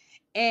know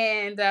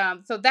and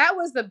so that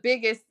was the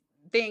biggest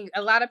thing.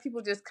 A lot of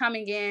people just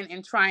coming in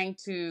and trying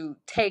to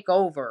take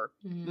over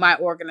Mm. my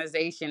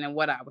organization and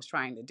what I was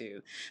trying to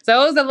do.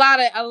 So it was a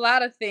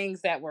lot of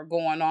things that were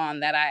going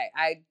on that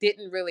I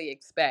didn't really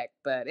expect,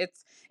 but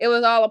it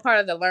was all a part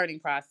of the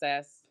learning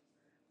process.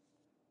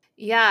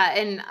 Yeah,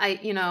 and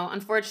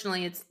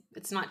unfortunately,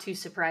 it's not too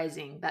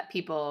surprising that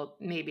people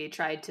maybe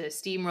tried to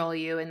steamroll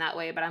you in that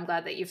way, but I'm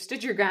glad that you've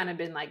stood your ground and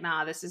been like,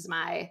 nah, this is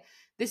my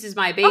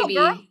Oh, girl,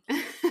 baby.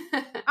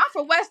 I'm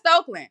from West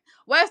Oakland.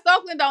 West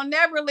Oakland don't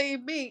never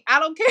leave me. I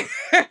don't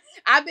care.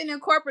 I've been in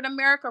corporate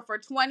America for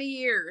 20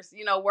 years,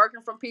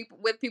 working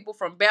with people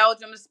from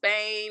Belgium,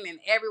 Spain, and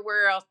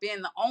everywhere else,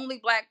 being the only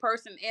black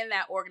person in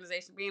that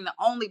organization, being the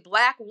only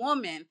black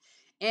woman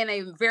in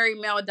a very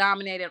male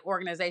dominated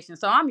organization.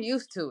 So I'm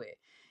used to it,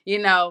 you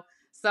know.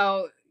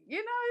 So,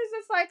 it's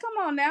just like, come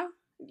on now.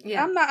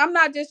 Yeah. I'm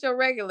not just your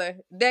regular.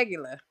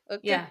 Okay.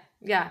 Yeah.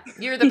 Yeah.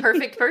 You're the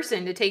perfect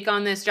person to take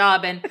on this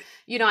job. And,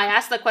 I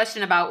asked the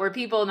question about were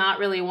people not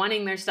really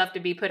wanting their stuff to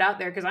be put out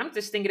there? Because I'm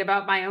just thinking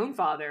about my own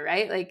father,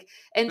 right? Like,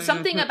 and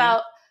something Hmm.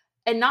 about,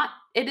 and not,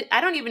 it,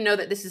 I don't even know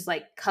that this is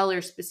like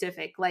color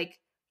specific. Like,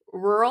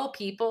 rural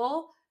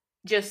people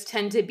just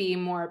tend to be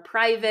more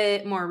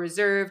private, more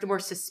reserved, more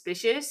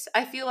suspicious,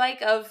 I feel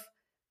like, of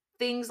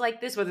things like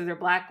this, whether they're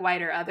black,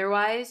 white, or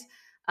otherwise.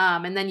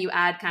 And then you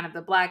add kind of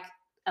the black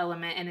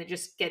element and it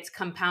just gets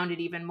compounded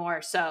even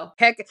more. So,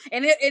 Heck,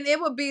 and it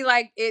would be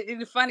like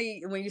it's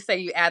funny when you say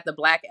you add the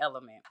black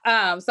element.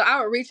 So I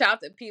would reach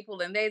out to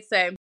people and they'd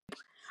say,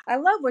 "I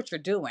love what you're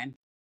doing,"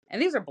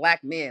 and these are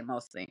black men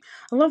mostly.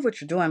 "I love what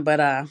you're doing, but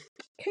can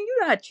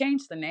you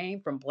change the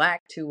name from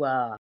black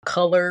to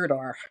colored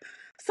or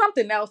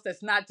something else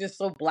that's not just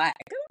so black?"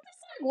 And I'm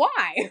just like,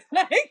 why?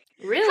 Like,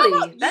 how really,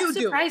 about that's you do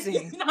it? surprising.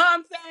 You know what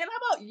I'm saying?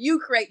 How about you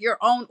create your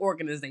own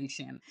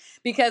organization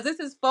because this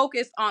is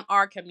focused on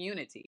our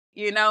community.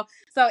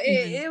 So Hmm.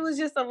 it was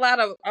just a lot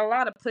of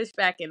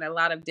pushback in a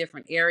lot of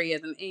different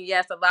areas, and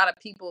yes, a lot of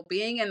people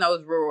being in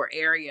those rural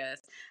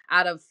areas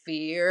out of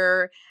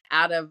fear,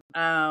 out of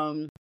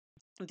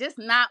just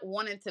not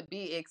wanting to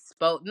be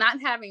exposed, not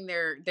having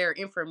their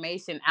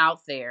information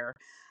out there.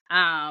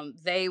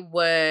 They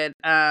would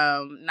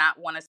not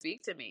want to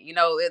speak to me.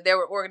 There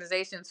were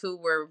organizations who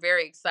were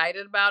very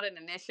excited about it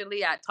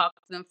initially. I'd talk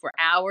to them for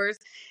hours,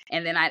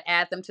 and then I'd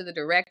add them to the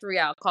directory.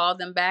 I'll call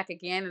them back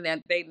again, and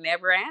then they'd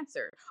never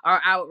answer.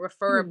 Or I would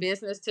refer a Hmm.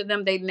 business to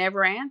them, they'd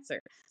never answer.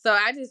 So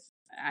I just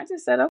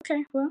said,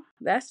 okay, well,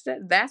 that's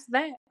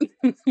that.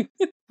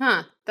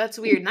 Huh. That's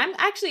weird. And I'm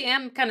actually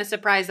am kind of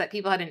surprised that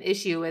people had an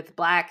issue with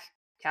Black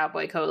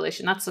Cowboy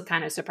Coalition. That's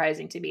kind of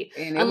surprising to me.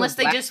 And it was Unless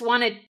they black. just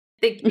wanted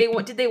did they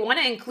want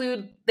to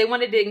include they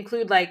wanted to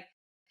include like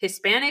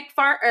Hispanic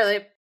or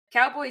like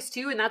cowboys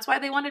too, and that's why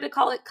they wanted to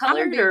call it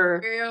colored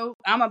or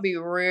I'm gonna be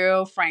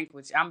real frank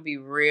with you. I'm gonna be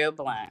real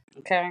blunt.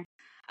 Okay.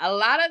 A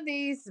lot of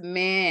these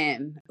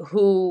men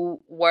who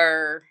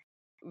were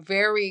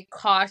very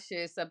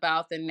cautious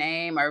about the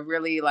name or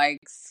really like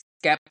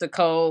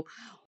skeptical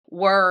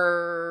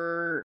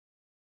were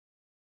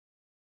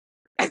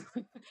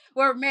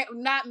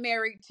not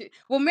married to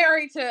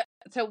married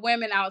to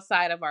women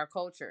outside of our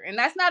culture, and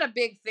that's not a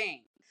big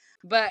thing,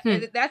 but hmm.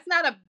 that's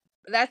not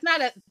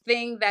a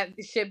thing that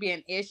should be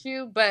an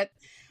issue. But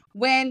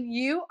when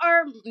you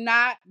are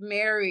not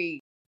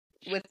married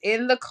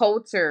within the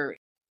culture,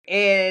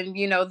 and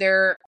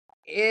there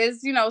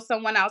is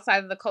someone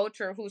outside of the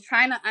culture who's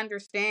trying to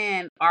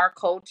understand our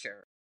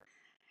culture,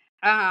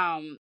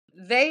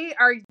 they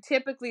are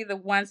typically the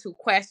ones who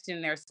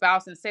question their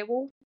spouse and say,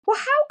 well,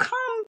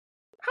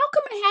 how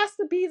come it has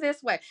to be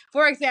this way?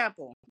 For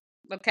example,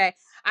 okay,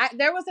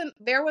 there was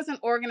an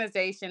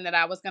organization that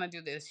I was going to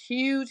do this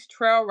huge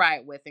trail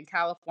ride with in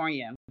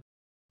California,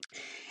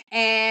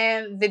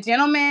 and the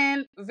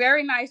gentleman,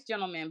 very nice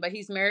gentleman, but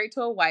he's married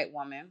to a white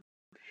woman,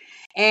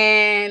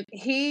 and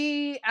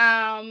he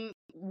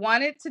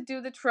wanted to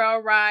do the trail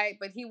ride,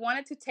 but he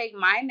wanted to take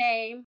my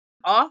name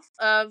off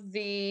of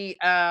the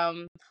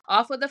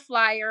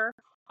flyer,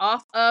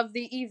 off of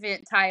the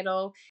event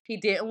title. He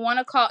didn't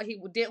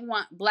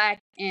want black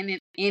in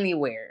it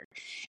anywhere.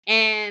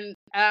 And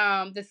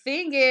the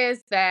thing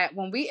is that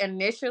when we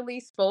initially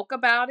spoke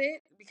about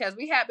it, because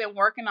we had been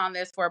working on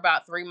this for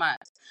about 3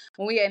 months,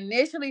 when we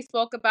initially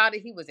spoke about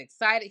it, he was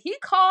excited. He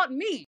called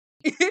me.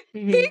 He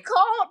Hmm.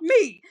 called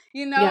me,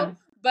 Yeah.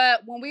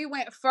 but when we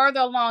went further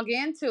along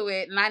into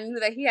it, and I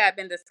knew that he had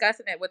been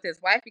discussing it with his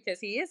wife because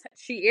she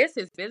is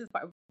his business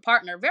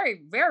partner,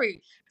 very,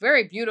 very,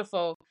 very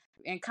beautiful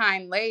and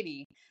kind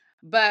lady.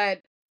 But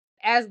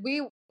as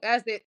we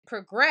as it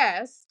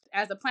progressed,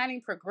 as the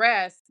planning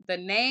progressed, the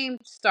name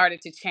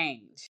started to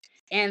change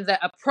and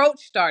the approach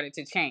started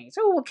to change.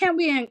 Oh, well, can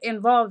we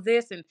involve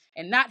this and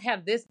not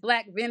have this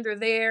black vendor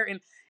there? And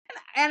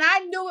I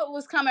knew it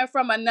was coming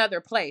from another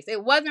place.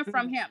 It wasn't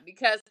from Hmm. him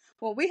because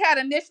when we had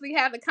initially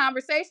had the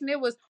conversation, it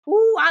was,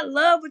 "Ooh, I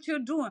love what you're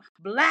doing,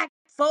 black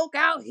folk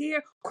out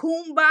here,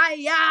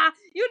 kumbaya."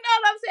 You know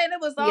what I'm saying? It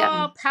was Yeah.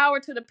 all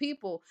power to the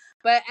people.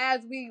 But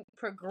as we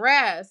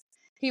progressed,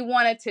 he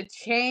wanted to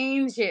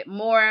change it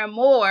more and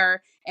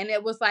more, and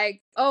it was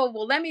like, "Oh,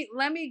 well, let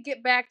me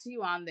get back to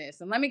you on this,"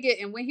 and when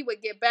he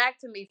would get back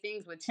to me,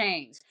 things would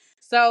change.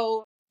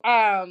 So,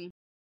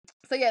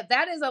 yeah,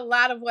 that is a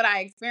lot of what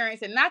I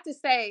experienced, and not to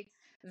say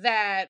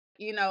that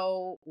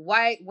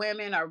white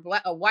women or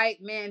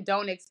white men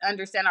don't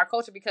understand our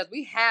culture, because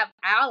we have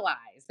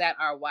allies that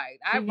are white.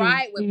 I Hmm.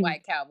 ride with Hmm.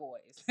 white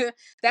cowboys.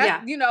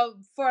 That's Yeah.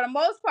 for the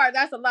most part,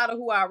 that's a lot of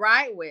who I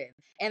ride with,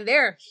 and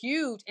they're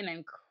huge and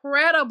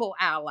incredible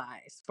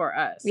allies for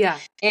us. Yeah.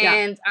 Yeah.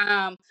 And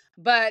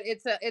but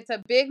it's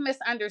a big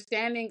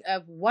misunderstanding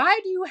of why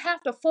do you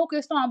have to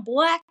focus on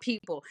black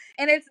people,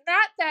 and it's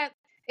not that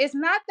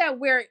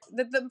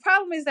the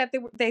problem is that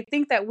they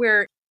think that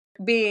we're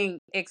being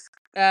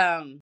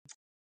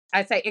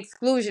I say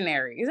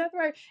exclusionary. Is that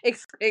right?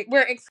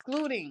 We're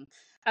excluding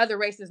other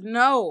races.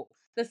 No,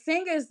 the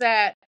thing is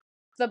that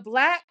the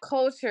black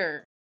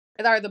culture,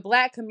 the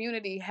Black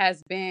community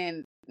has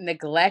been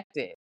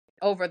neglected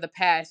over the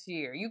past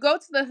year. You go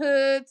to the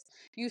hoods,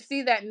 you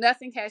see that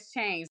nothing has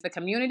changed. The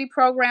community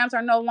programs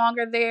are no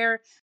longer there.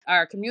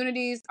 Our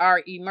communities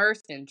are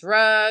immersed in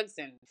drugs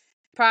and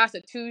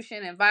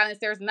prostitution and violence.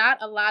 There's not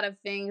a lot of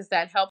things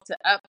that help to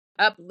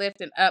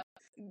uplift and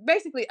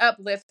basically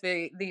uplift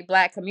the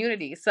Black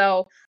community.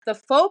 So the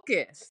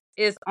focus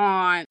is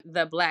on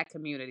the Black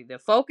community. The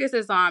focus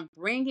is on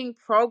bringing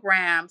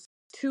programs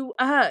to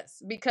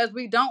us because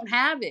we don't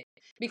have it,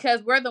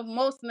 because we're the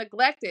most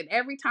neglected.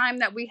 Every time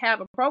that we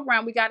have a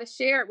program, we got to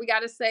share it. We got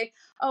to say,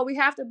 oh, we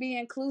have to be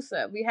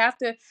inclusive. We have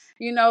to,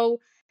 you know,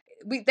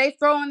 they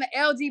throw in the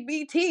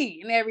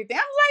LGBT and everything.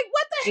 I'm like,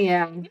 what the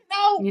Yeah.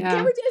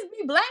 can we just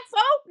be Black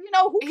folk?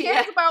 Who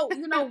cares about,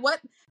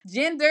 what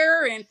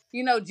gender and,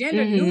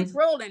 gender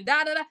neutral and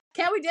da da da.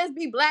 Can we just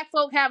be Black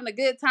folk having a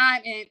good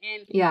time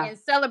and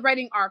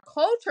celebrating our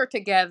culture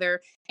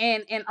together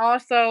and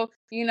also,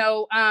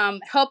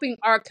 helping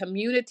our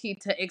community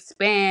to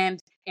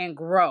expand and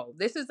grow.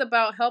 This is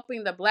about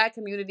helping the Black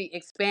community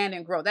expand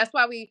and grow. That's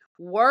why we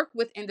work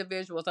with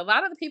individuals. A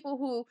lot of the people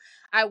who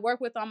I work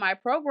with on my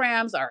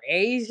programs are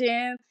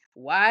Asian,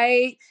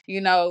 white,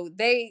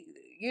 they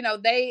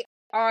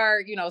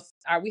are,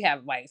 we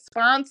have white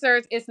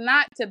sponsors. It's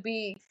not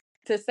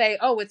to say,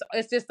 oh,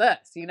 it's just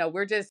us,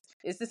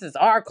 this is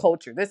our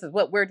culture. This is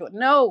what we're doing.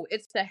 No,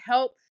 it's to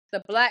help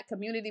the Black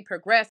community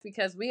progress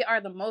because we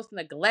are the most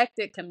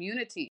neglected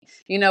community.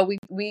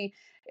 We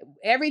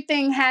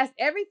everything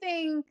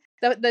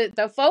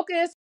the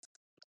focus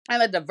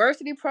and the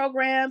diversity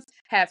programs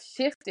have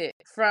shifted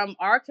from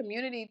our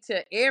community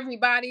to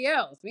everybody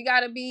else. We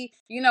got to be,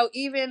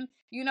 even,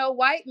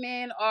 white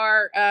men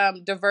are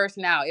diverse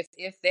now.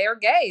 If they're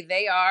gay,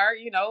 they are,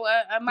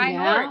 a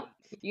minority.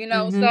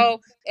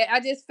 So I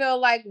just feel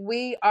like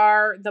we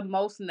are the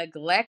most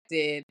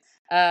neglected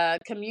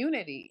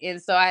community, and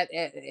so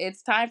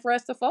it's time for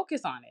us to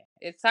focus on it.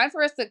 It's time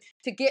for us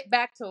to get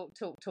back to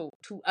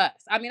us.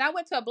 I mean, I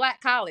went to a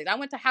Black college. I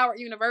went to Howard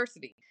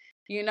University.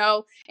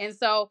 And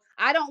so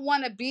I don't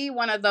want to be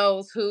one of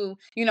those who,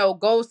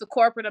 goes to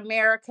corporate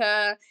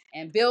America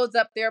and builds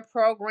up their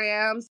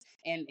programs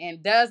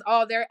and does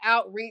all their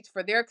outreach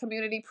for their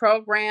community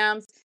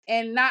programs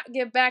and not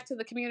give back to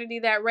the community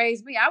that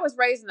raised me. I was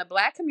raised in a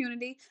Black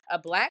community, a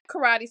Black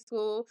karate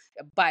school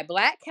by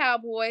Black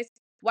cowboys.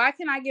 Why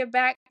can I give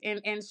back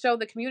and show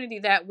the community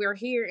that we're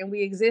here and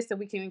we exist and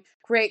we can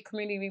create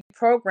community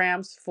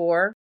programs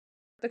for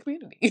the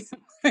community?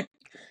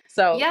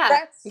 So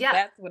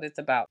that's what it's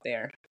about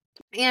there.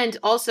 And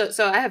also,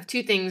 so I have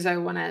two things I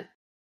want to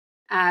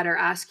add or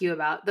ask you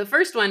about. The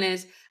first one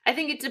is, I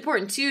think it's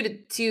important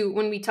too to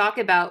when we talk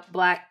about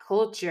Black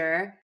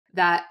culture,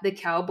 that the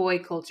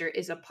cowboy culture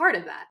is a part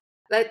of that.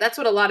 That's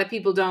what a lot of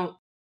people don't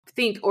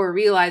think or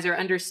realize or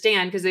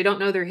understand because they don't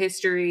know their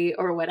history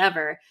or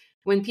whatever.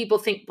 When people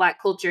think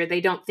Black culture,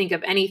 they don't think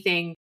of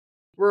anything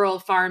rural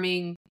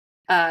farming,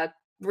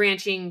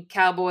 ranching,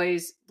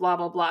 cowboys, blah,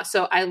 blah, blah.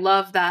 So I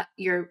love that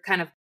you're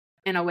kind of,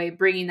 in a way,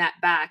 bringing that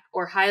back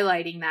or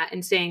highlighting that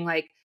and saying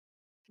like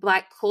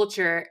Black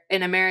culture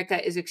in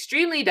America is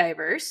extremely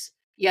diverse.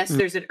 Yes,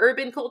 there's an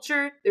urban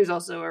culture. There's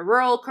also a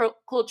rural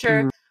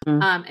culture,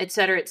 et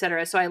cetera, et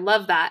cetera. So I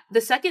love that. The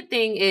second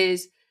thing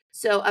is,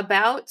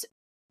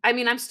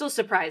 I'm still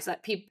surprised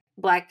that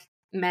Black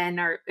men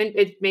are,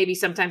 and maybe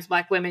sometimes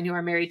Black women who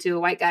are married to a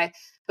white guy,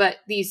 but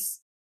these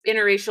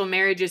interracial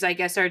marriages, I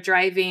guess, are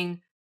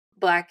driving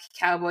Black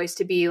cowboys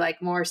to be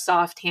like more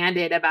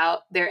soft-handed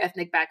about their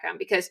ethnic background,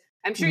 because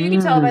I'm sure you can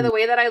tell by the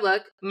way that I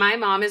look. My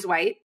mom is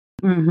white.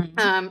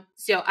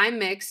 So I'm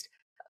mixed.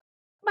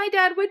 My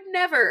dad would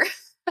never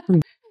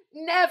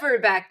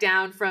back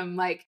down from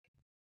like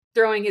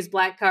throwing his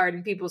Black card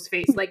in people's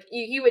face. Like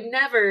he would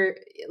never,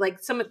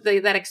 like some of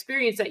that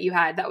experience that you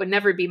had, that would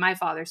never be my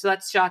father. So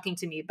that's shocking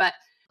to me. But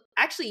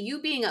actually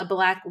you being a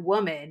Black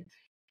woman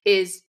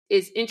is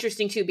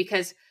interesting too,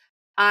 because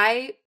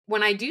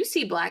when I do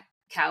see Black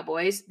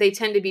cowboys, they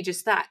tend to be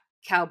just that,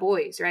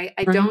 cowboys, right?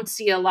 I don't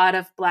see a lot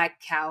of Black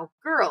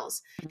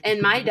cowgirls.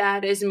 And my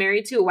dad is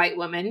married to a white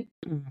woman.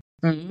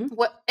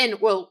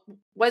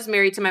 Was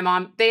married to my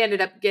mom. They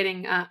ended up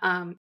getting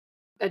a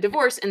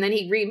divorce, and then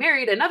he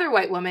remarried another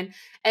white woman.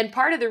 And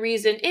part of the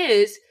reason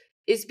is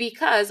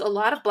because a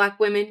lot of Black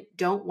women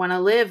don't want to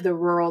live the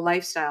rural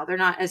lifestyle. They're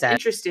not as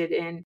interested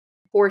in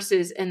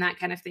horses and that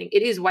kind of thing.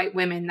 It is white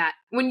women that,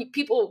 when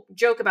people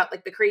joke about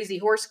like the crazy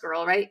horse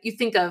girl, right? You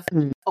think of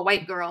a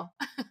white girl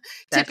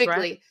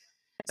typically.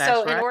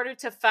 So in order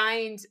to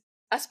find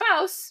a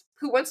spouse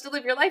who wants to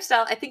live your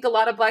lifestyle, I think a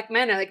lot of Black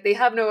men are like, they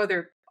have no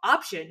other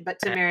option but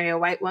to marry a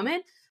white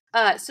woman.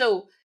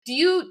 So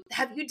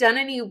have you done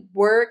any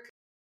work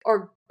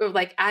or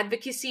like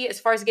advocacy as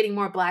far as getting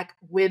more Black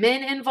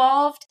women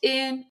involved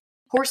in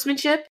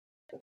horsemanship?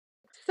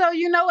 So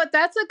you know what?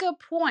 That's a good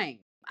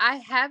point. I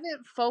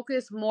haven't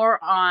focused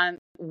more on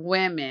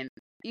women,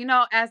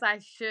 as I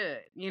should.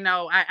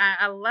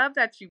 I love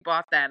that you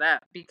brought that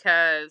up,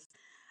 because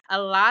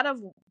a lot of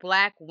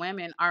Black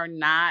women are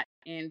not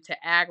into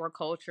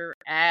agriculture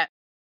at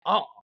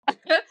all.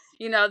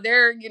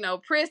 They're,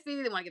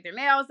 prissy, they want to get their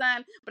nails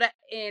done,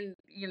 and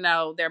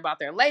they're about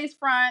their lace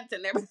fronts,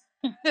 and they're,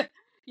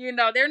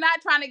 they're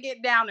not trying to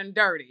get down and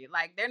dirty.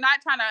 Like, they're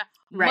not trying to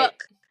Right.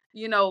 muck,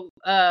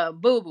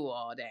 boo boo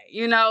all day. So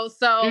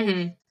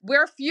Mm-hmm.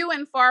 we're few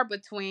and far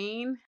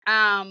between.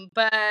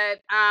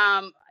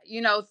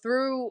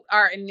 Through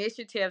our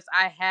initiatives,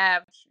 I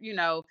have,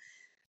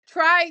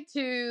 tried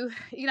to,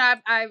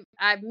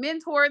 I've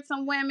mentored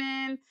some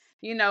women.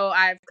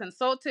 I've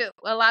consulted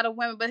a lot of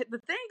women, but the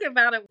thing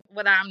about it,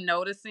 what I'm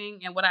noticing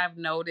and what I've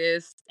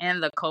noticed in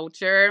the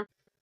culture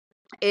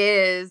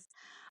is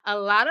a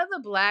lot of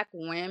the Black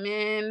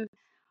women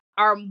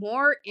are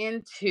more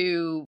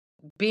into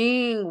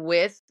being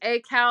with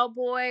a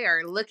cowboy,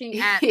 or looking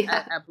at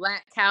Yeah. a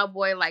Black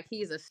cowboy like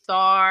he's a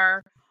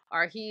star,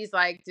 or he's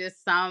like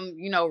just some,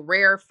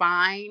 rare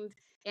find,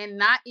 and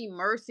not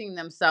immersing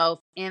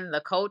themselves in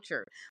the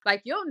culture.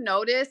 Like, you'll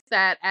notice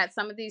that at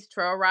some of these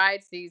trail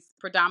rides, these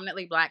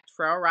predominantly Black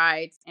trail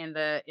rides in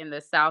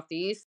the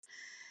Southeast,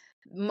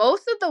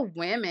 most of the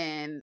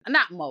women,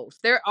 not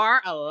most, there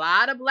are a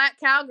lot of Black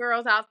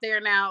cowgirls out there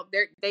now.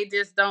 They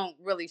just don't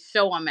really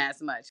show them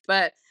as much.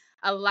 But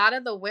a lot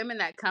of the women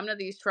that come to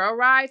these trail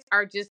rides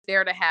are just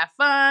there to have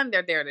fun.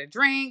 They're there to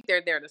drink.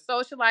 They're there to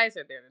socialize.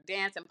 They're there to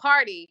dance and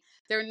party.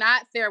 They're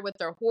not there with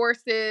their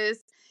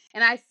horses.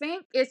 And I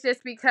think it's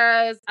just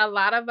because a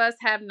lot of us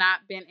have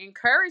not been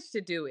encouraged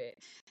to do it.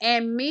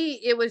 And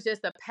me, it was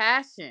just a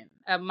passion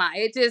of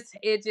mine.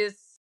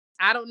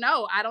 I don't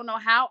know. I don't know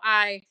how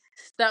I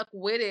stuck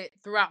with it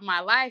throughout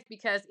my life,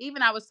 because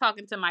even I was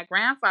talking to my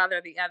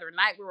grandfather the other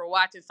night. We were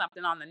watching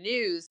something on the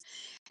news,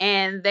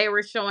 and they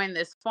were showing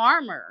this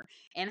farmer,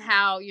 and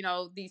how,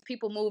 these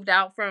people moved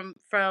out from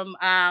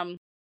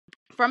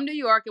New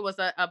York. It was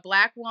a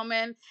Black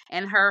woman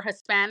and her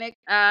Hispanic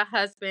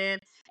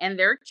husband and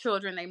their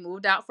children. They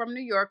moved out from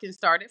New York and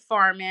started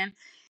farming.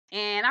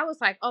 And I was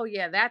like, oh,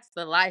 yeah, that's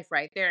the life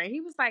right there. And he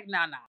was like, no,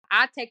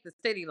 I take the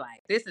city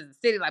life. This is the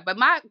city life. But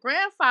my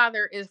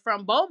grandfather is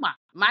from Beaumont.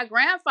 My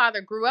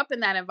grandfather grew up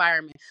in that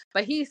environment,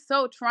 but he's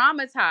so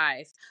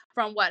traumatized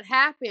from what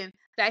happened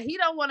that he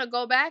don't want to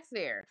go back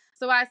there.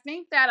 So I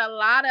think that a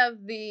lot of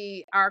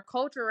our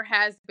culture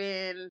has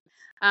been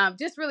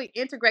just really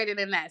integrated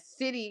in that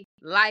city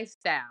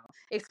lifestyle,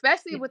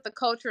 especially with the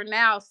culture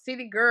now,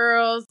 city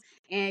girls.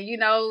 And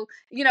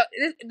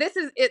this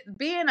is it.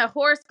 Being a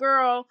horse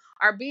girl,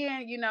 or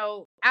being,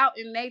 out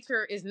in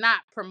nature, is not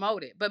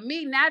promoted. But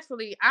me,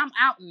 naturally, I'm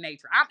out in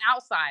nature. I'm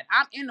outside.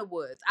 I'm in the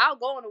woods. I'll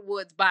go in the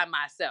woods by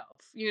myself.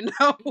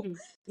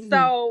 Mm-hmm.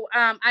 So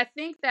I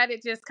think that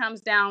it just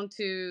comes down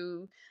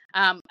to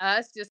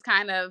us just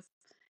kind of,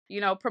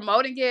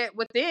 promoting it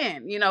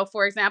within.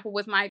 For example,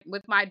 with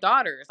my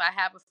daughters, I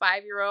have a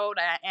 5-year-old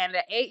and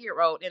an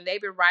 8-year-old, and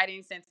they've been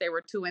riding since they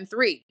were 2 and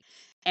 3.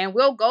 And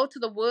we'll go to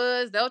the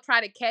woods. They'll try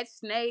to catch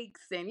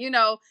snakes, and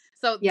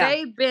so Yeah.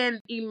 they've been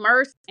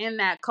immersed in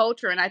that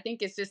culture. And I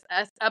think it's just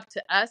up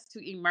to us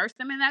to immerse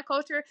them in that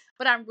culture.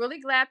 But I'm really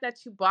glad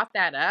that you brought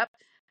that up,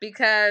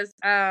 because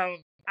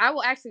I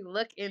will actually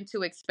look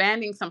into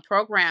expanding some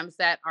programs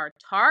that are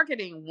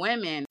targeting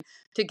women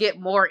to get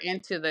more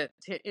into the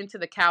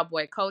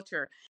cowboy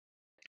culture.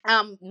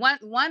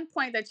 One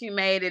point that you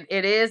made,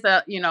 it is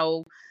a,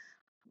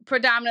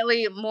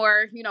 predominantly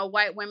more,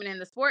 white women in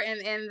the sport,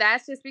 and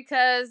that's just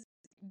because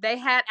they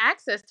had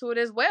access to it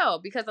as well.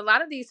 Because a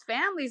lot of these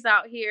families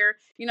out here,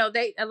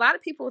 a lot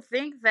of people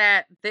think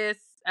that this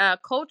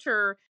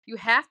culture, you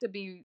have to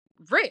be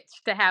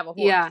rich to have a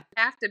horse. Yeah.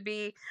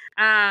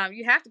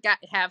 You have to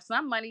have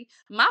some money.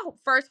 My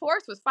first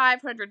horse was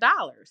 $500,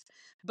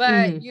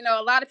 but Mm-hmm.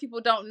 a lot of people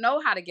don't know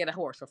how to get a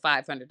horse for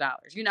 $500.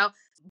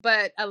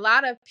 But a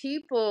lot of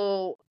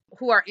people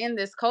who are in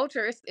this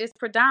culture is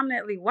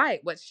predominantly white,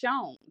 what's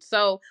shown.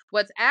 So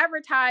what's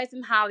advertised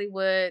in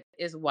Hollywood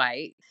is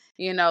white,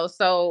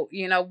 so,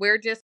 we're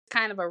just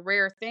kind of a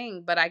rare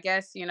thing. But I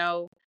guess,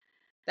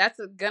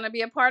 that's going to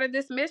be a part of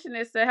this mission,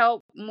 is to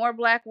help more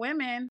Black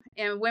women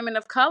and women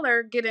of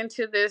color get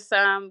into this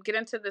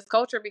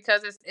culture,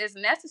 because it's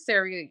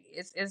necessary.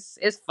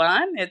 It's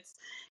fun.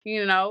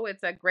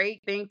 It's a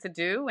great thing to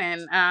do.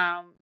 And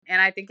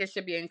I think it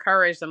should be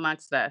encouraged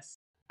amongst us.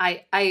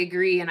 I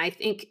agree. And I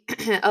think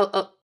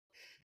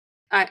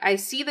I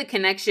see the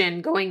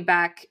connection going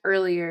back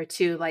earlier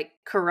to like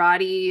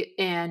karate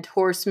and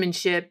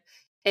horsemanship,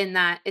 in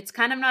that it's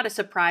kind of not a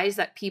surprise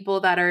that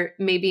people that are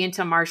maybe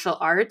into martial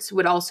arts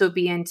would also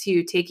be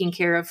into taking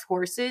care of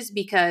horses,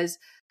 because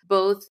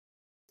both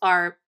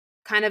are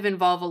kind of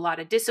involve a lot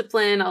of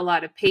discipline, a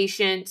lot of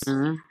patience.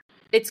 Mhm.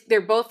 They're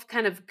both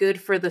kind of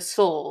good for the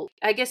soul.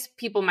 I guess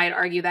people might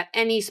argue that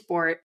any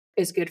sport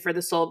is good for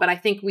the soul, but I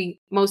think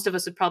most of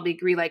us would probably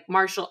agree, like,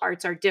 martial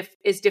arts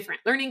is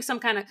different. Learning some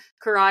kind of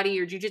karate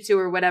or jujitsu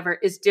or whatever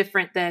is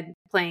different than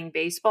playing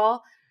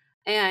baseball.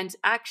 And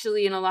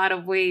actually, in a lot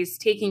of ways,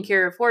 taking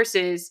care of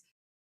horses,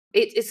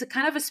 it's a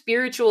kind of a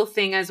spiritual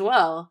thing as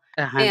well.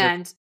 100.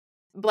 And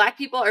Black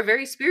people are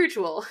very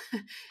spiritual.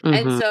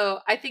 And Mhm. so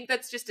I think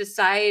that's just a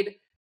side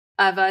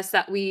of us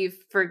that we've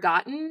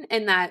forgotten,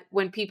 and that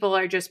when people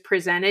are just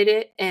presented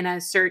it in a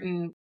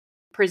certain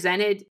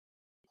presented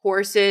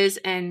horses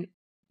and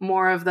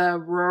more of the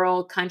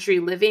rural country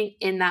living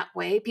in that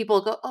way,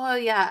 people go, oh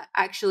yeah,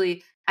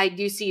 actually I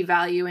do see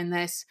value in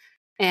this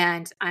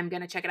and I'm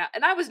going to check it out.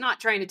 And I was not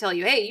trying to tell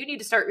you, hey, you need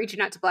to start reaching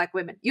out to Black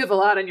women. You have a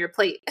lot on your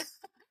plate.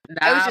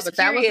 I was Nah, just but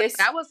that was curious.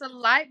 a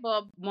light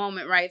bulb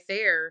moment right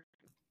there.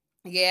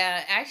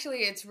 Yeah, actually,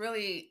 it's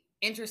really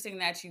interesting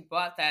that you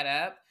brought that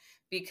up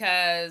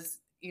because,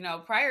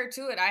 prior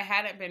to it, I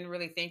hadn't been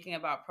really thinking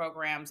about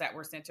programs that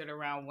were centered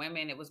around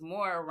women. It was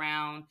more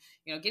around,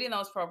 getting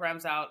those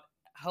programs out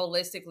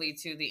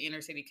holistically to the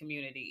inner city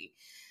community.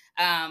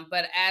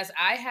 But as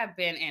I have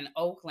been in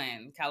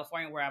Oakland,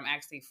 California, where I'm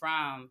actually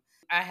from,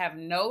 I have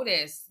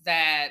noticed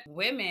that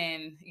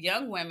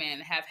young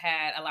women, have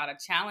had a lot of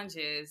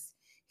challenges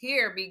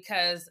here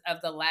because of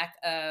the lack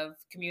of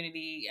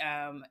community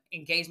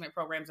engagement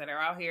programs that are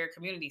out here,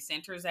 community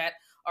centers that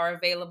are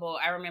available.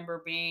 I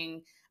remember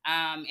being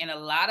in a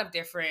lot of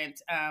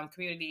different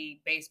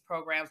community-based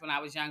programs when I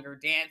was younger,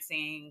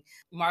 dancing,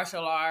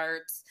 martial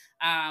arts,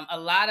 a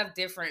lot of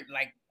different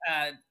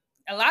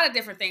a lot of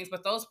different things,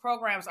 but those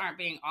programs aren't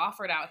being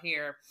offered out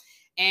here.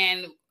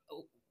 And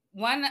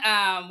one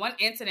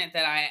incident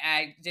that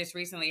I just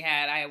recently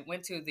had, I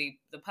went to the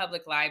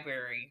public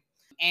library,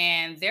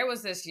 and there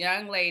was this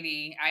young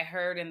lady I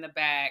heard in the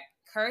back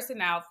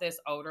cursing out this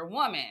older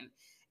woman.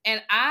 And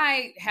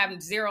I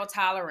have zero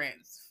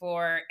tolerance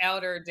for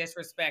elder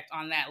disrespect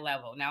on that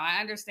level. Now, I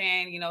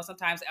understand,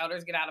 sometimes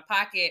elders get out of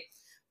pocket,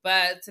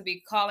 but to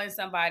be calling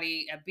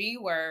somebody a B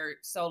word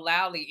so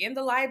loudly in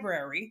the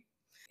library,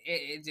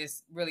 it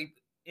just really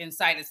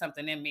incited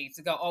something in me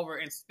to go over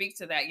and speak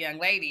to that young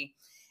lady.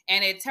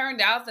 And it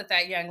turned out that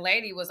that young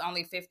lady was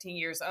only 15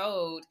 years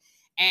old,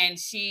 and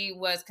she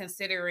was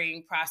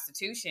considering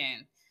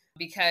prostitution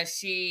because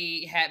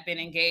she had been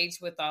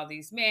engaged with all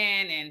these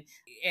men.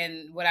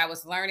 And what I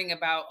was learning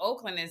about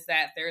Oakland is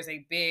that there's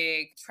a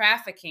big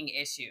trafficking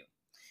issue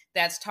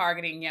that's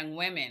targeting young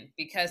women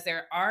because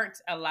there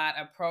aren't a lot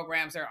of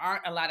programs, there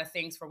aren't a lot of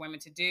things for women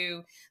to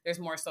do. There's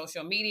more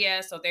social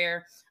media, so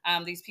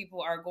these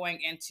people are going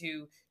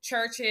into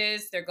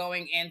churches, they're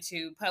going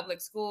into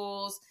public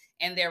schools,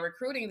 and they're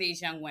recruiting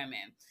these young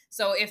women.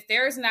 So if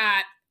there's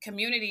not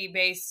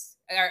community-based,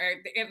 or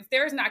if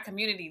there's not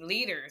community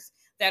leaders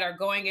that are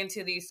going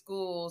into these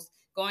schools,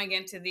 going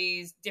into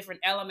these different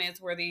elements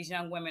where these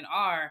young women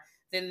are,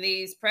 then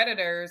these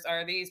predators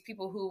are these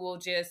people who will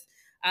just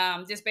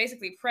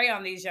basically prey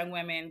on these young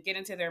women, get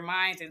into their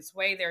minds and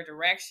sway their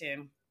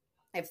direction.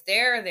 If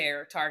they're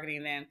there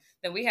targeting them,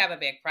 then we have a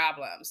big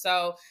problem.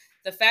 So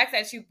the fact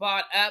that you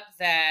brought up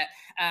that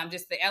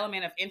just the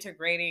element of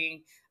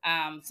integrating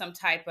some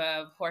type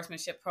of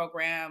horsemanship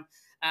program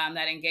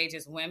that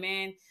engages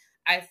women,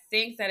 I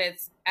think that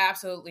it's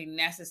absolutely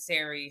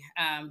necessary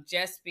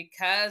just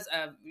because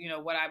of,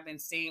 what I've been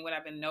seeing, what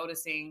I've been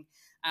noticing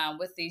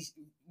with these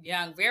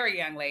very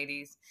young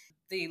ladies,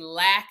 the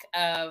lack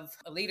of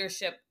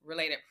leadership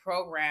related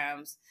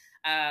programs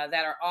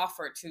that are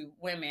offered to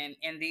women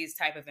in these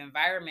type of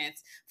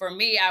environments. For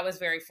me, I was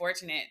very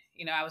fortunate.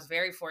 I was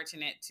very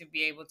fortunate to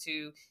be able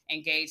to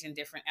engage in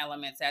different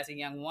elements as a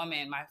young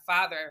woman. My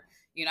father,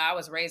 I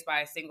was raised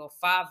by a single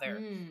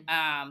father.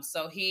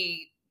 So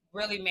he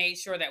really made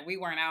sure that we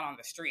weren't out on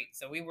the street.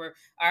 So we were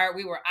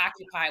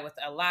occupied with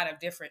a lot of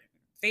different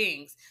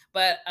things,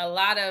 but a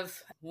lot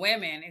of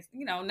women,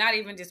 not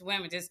even just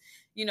women, just,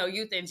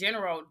 youth in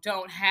general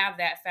don't have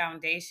that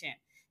foundation,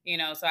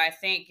 so I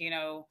think,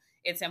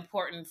 it's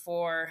important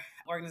for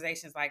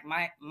organizations like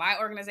my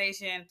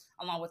organization,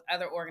 along with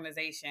other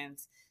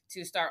organizations,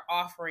 to start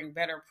offering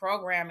better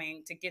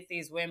programming to get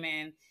these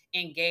women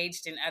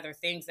engaged in other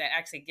things that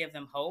actually give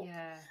them hope.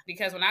 Yeah.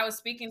 Because when I was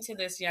speaking to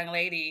this young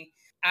lady,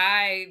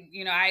 I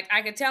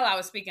could tell I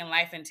was speaking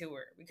life into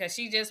her because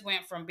she just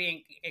went from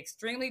being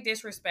extremely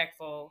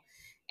disrespectful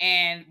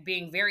and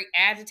being very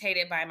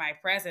agitated by my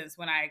presence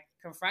when I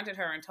confronted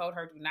her and told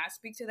her, do not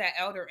speak to that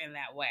elder in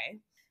that way.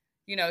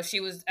 She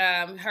was,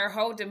 her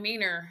whole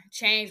demeanor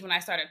changed when I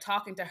started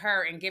talking to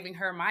her and giving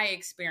her my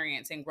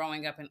experience in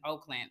growing up in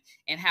Oakland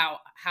and how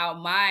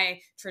my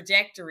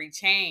trajectory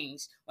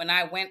changed when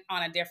I went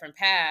on a different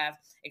path,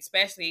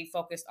 especially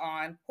focused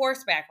on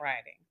horseback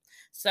riding.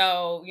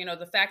 So,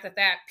 the fact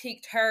that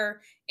piqued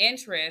her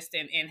interest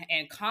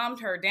and calmed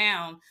her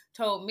down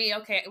told me,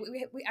 okay,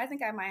 I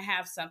think I might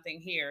have something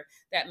here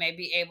that may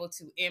be able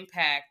to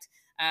impact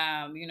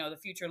the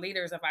future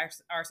leaders of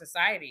our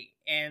society.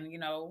 And,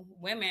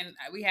 women,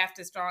 we have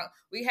to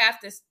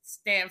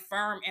stand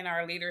firm in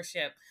our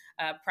leadership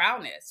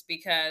prowess,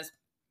 because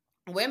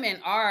women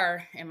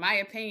are, in my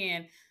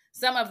opinion,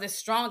 some of the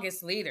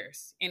strongest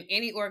leaders in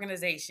any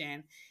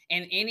organization,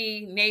 in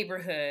any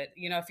neighborhood.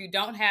 If you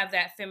don't have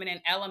that feminine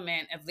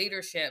element of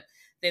leadership,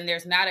 then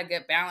there's not a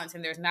good balance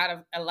and there's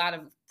not a lot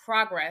of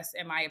progress,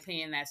 in my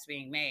opinion, that's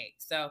being made.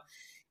 So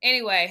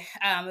anyway,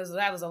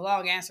 that was a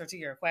long answer to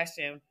your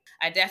question.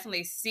 I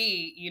definitely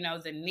see,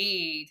 the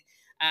need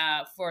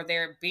for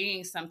there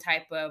being some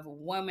type of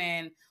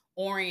woman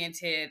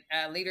oriented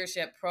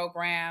leadership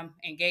program,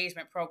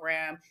 engagement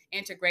program,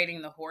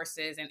 integrating the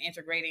horses and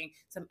integrating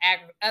some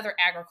other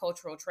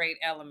agricultural trade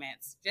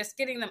elements, just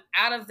getting them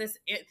out of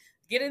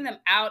getting them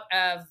out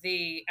of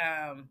the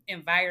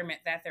environment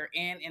that they're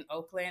in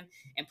Oakland,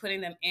 and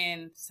putting them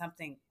in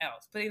something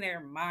else, putting their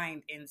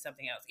mind in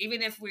something else.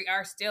 Even if we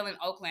are still in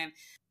Oakland,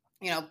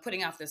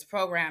 putting out this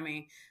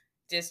programming,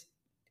 just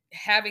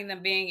having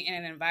them being in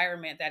an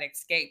environment that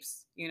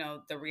escapes,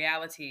 the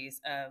realities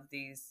of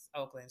these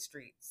Oakland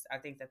streets. I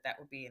think that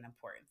would be an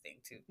important thing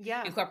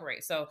to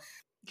incorporate. So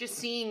just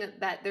seeing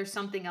that there's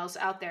something else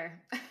out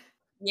there.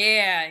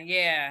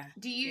 Yeah.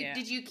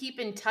 Did you keep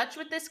in touch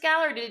with this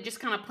gal, or did it just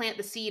kind of plant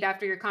the seed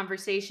after your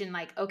conversation?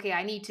 Like, okay,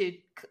 I need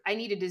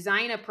to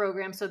design a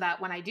program so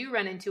that when I do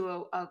run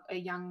into a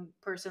young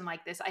person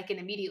like this, I can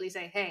immediately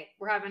say, hey,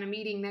 we're having a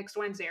meeting next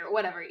Wednesday or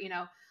whatever,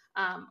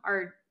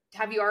 or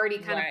have you already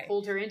kind of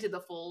pulled her into the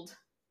fold?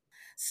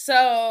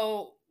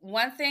 So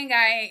one thing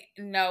I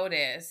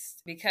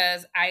noticed,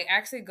 because I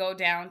actually go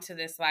down to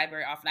this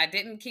library often, I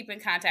didn't keep in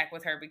contact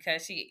with her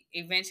because she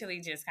eventually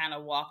just kind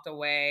of walked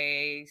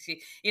away.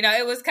 She,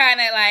 it was kind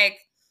of like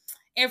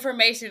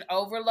information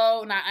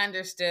overload, and I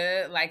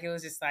understood. Like, it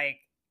was just like,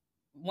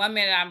 one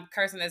minute I'm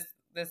cursing this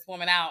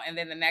woman out, and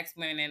then the next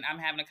minute I'm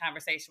having a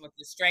conversation with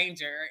this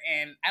stranger,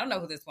 and I don't know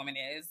who this woman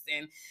is,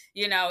 and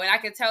and I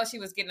could tell she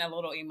was getting a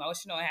little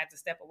emotional. I had to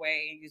step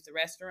away and use the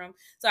restroom,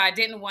 so I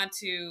didn't want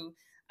to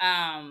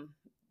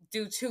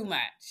do too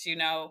much,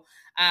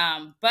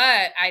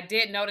 but I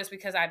did notice,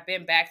 because I've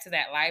been back to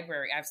that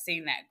library, I've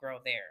seen that grow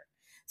there.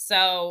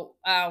 So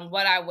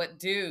what I would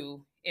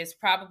do is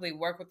probably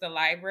work with the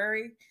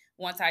library.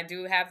 Once I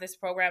do have this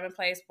program in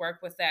place, work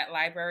with that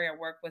library, or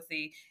work with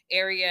the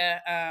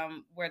area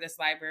where this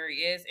library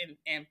is,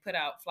 and put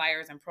out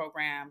flyers and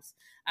programs,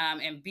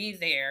 and be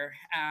there,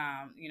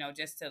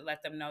 just to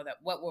let them know that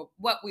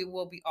what we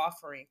will be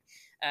offering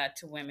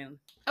to women.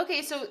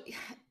 Okay, so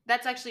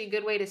that's actually a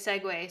good way to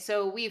segue.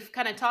 So we've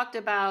kind of talked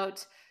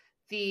about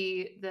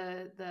the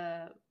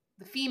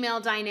female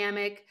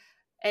dynamic,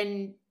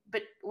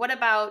 but what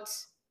about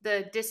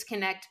the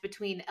disconnect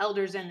between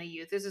elders and the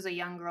youth? This is a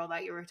young girl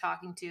that you were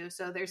talking to.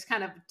 So there's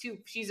kind of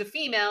she's a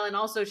female, and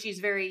also she's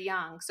very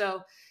young.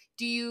 So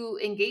do you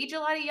engage a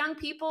lot of young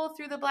people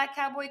through the Black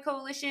Cowboy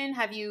Coalition?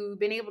 Have you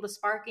been able to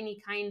spark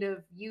any kind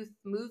of youth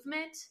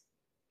movement?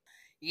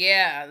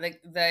 Yeah,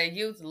 the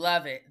youth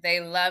love it.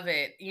 They love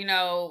it.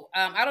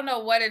 I don't know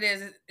what it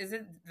is. Is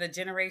it the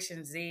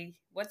Generation Z?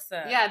 We're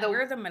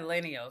the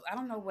millennials. I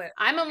don't know what.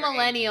 I'm a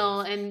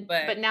millennial,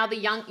 but now the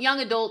young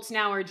adults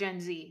now are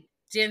Gen Z.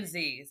 Gen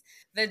Zs.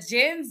 The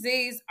Gen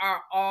Zs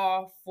are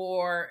all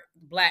for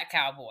Black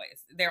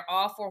cowboys. They're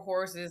all for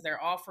horses.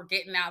 They're all for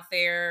getting out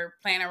there,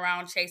 playing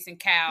around, chasing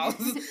cows.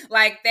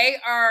 Like, they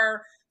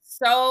are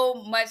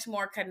so much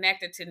more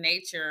connected to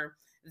nature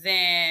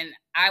than,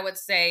 I would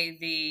say,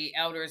 the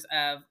elders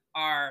of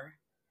our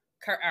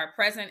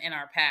present and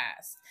our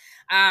past.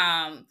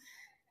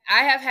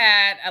 I have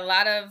had a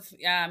lot of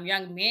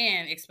young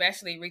men,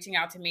 especially, reaching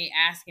out to me,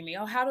 asking me,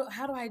 "Oh, how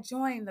do I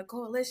join the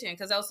coalition?"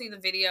 Because they'll see the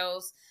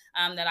videos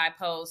that I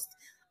post,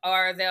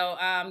 or they'll,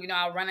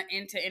 I'll run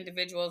into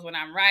individuals when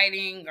I'm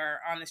riding or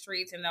on the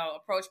streets, and they'll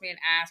approach me and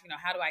ask,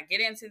 how do I get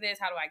into this?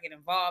 How do I get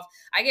involved?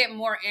 I get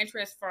more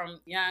interest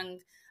from young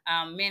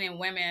men and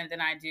women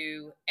than I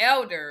do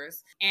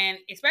elders, and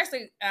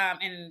especially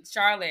in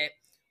Charlotte,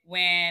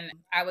 when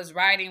I was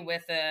riding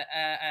with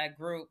a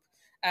group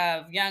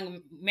of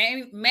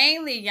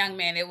mainly young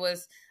men. It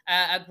was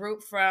a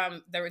group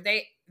from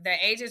the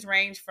ages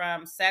range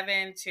from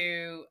 7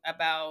 to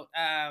about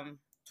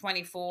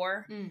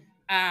 24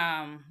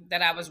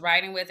 that I was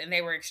riding with, and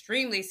they were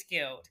extremely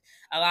skilled.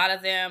 A lot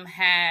of them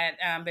had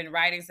been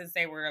riding since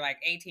they were like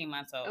 18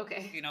 months old.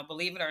 Okay,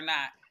 believe it or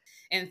not,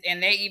 and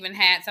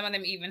some of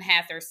them even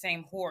had their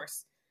same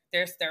horse.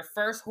 Their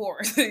first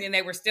horse, and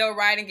they were still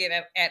riding it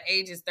at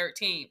ages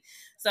 13.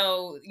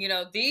 So,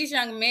 these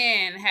young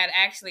men had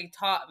actually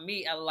taught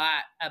me a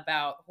lot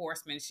about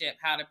horsemanship,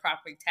 how to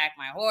properly tack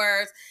my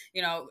horse,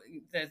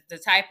 the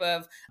type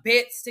of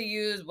bits to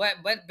use,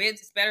 what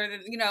bits is better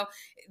than,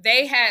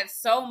 they had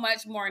so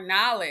much more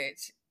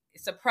knowledge,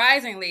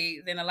 surprisingly,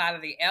 than a lot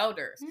of the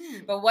elders.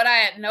 But what I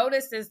had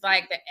noticed is,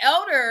 like, the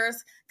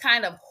elders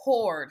kind of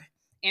hoard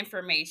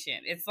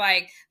information. It's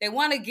like they don't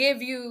want to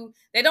give you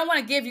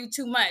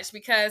too much,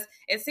 because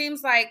it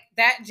seems like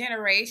that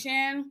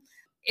generation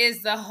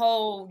is the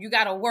whole, you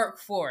got to work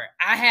for it.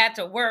 I had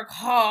to work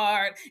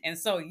hard, and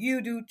so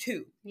you do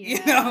too.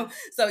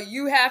 So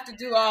you have to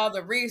do all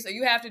the research,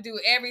 you have to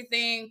do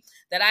everything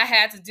that I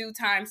had to do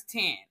times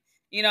 10.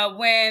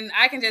 When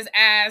I can just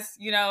ask,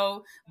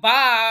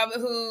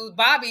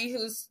 Bobby,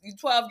 who's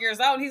 12 years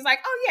old, he's like,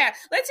 "Oh yeah,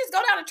 let's just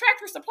go down to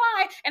Tractor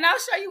Supply and I'll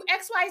show you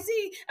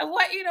XYZ and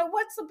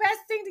what's the best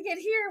thing to get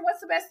here?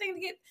 What's the best thing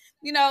to get?"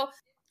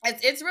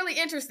 It's really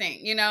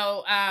interesting.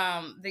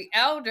 The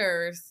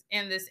elders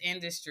in this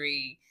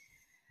industry,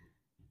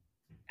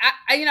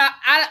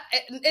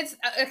 it's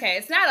okay.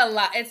 It's not a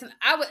lot.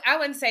 I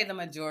wouldn't say the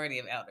majority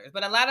of elders,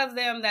 but a lot of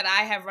them that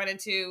I have run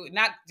into,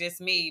 not just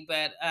me,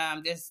 but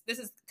this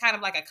is kind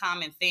of like a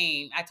common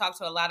theme. I talk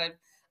to a lot of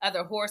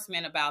other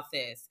horsemen about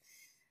this.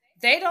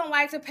 They don't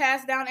like to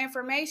pass down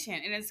information,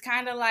 and it's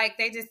kind of like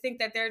they just think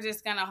that they're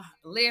just gonna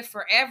live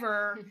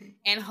forever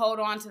and hold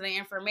on to the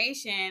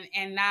information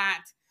and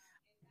not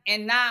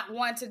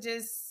want to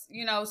just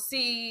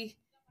see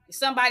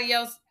somebody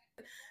else.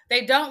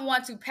 They don't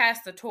want to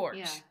pass the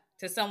torch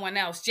to someone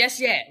else just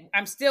yet.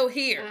 I'm still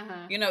here.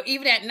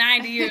 Even at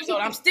 90 years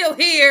old, I'm still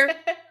here,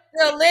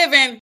 still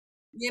living,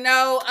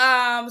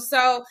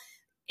 so,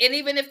 and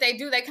even if they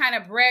do, they kind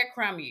of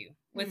breadcrumb you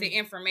with the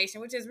information,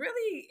 which is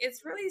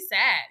it's really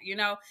sad,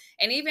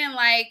 and even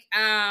like,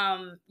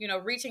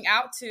 reaching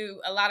out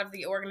to a lot of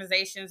the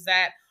organizations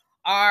that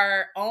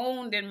are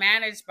owned and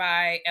managed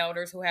by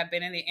elders who have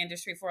been in the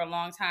industry for a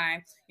long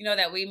time,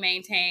 that we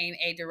maintain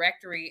a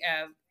directory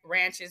of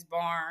ranches,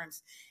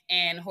 barns,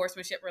 and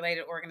horsemanship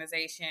related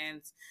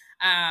organizations.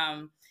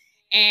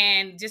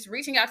 And just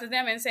reaching out to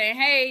them and saying,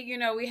 hey,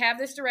 we have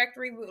this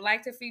directory. We would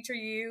like to feature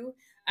you.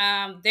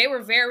 They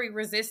were very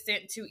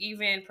resistant to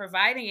even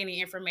providing any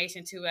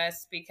information to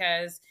us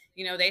because,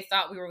 they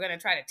thought we were going to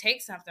try to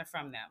take something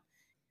from them.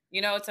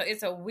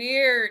 It's a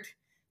weird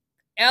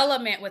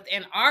element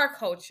within our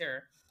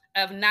culture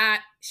of not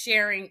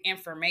sharing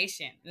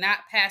information, not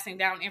passing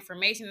down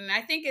information. And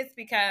I think it's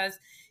because,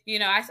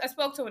 I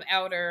spoke to an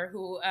elder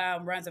who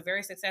runs a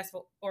very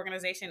successful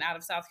organization out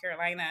of South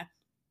Carolina.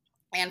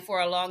 And for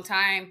a long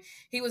time,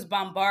 he was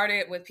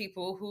bombarded with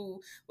people who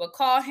would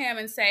call him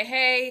and say,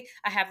 hey,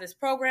 I have this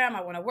program.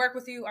 I want to work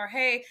with you. Or,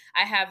 hey,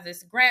 I have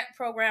this grant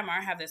program, or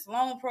I have this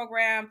loan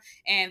program,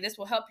 and this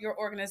will help your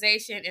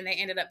organization. And they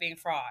ended up being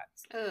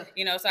frauds. So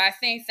I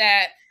think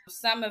that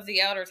some of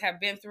the elders have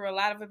been through a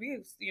lot of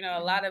abuse,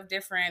 a lot of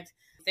different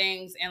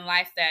things in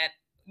life that,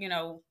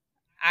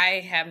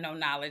 I have no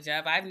knowledge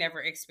of. I've never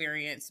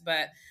experienced,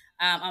 but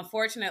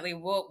unfortunately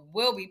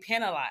will be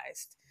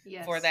penalized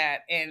for that.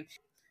 And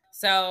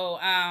so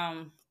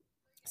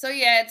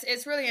yeah,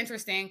 it's really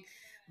interesting,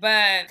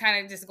 but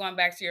kind of just going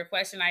back to your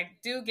question, I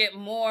do get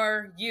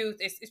more youth,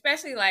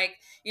 especially like,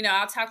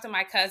 I'll talk to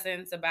my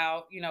cousins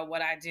about,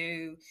 what I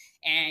do,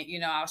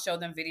 and, I'll show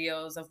them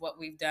videos of what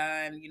we've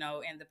done,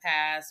 in the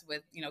past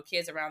with,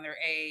 kids around their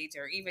age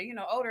or even,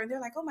 older. And they're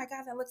like, oh my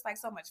God, that looks like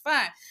so much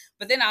fun.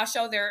 But then I'll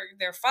show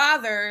their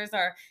fathers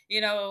or,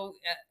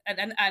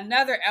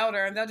 another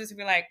elder, and they'll just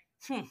be like,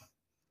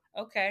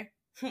 okay.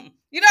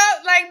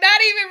 Like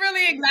not even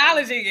really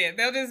acknowledging it.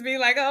 They'll just be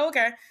like, oh,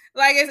 okay.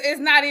 Like it's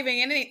not even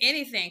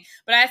anything.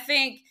 But I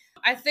think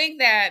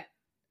that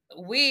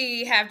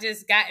we have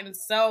just gotten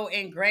so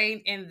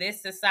ingrained in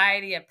this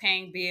society of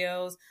paying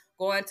bills,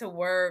 going to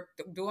work,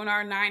 doing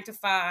our 9 to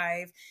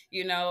 5,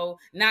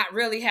 not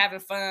really having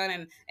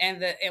fun.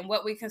 And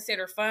what we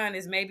consider fun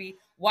is maybe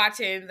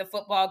watching the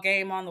football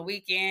game on the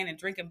weekend and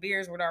drinking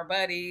beers with our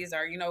buddies,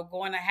 or,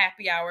 going to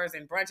happy hours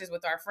and brunches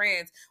with our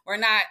friends. We're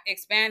not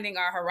expanding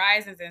our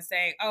horizons and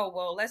saying, oh,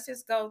 well, let's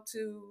just go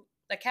to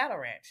the cattle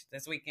ranch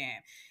this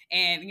weekend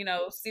and,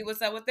 see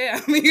what's up with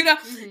them.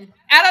 I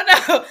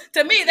don't know.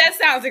 To me, that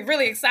sounds like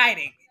really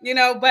exciting,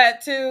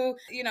 but to,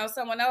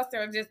 someone else,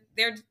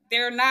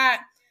 they're not,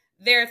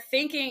 their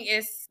thinking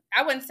is,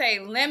 I wouldn't say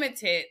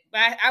limited,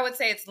 but I would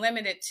say it's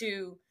limited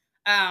to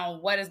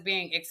what is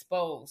being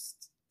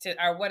exposed to,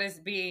 or what is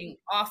being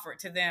offered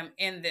to them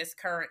in this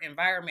current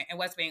environment. And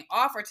what's being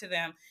offered to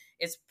them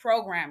is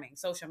programming,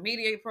 social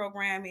media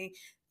programming,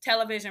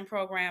 television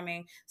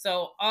programming.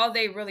 So all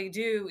they really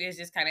do is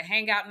just kind of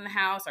hang out in the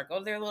house or go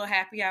to their little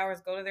happy hours,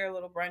 go to their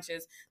little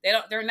brunches.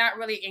 They're not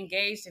really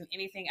engaged in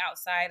anything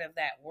outside of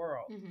that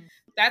world.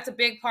 That's a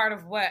big part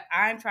of what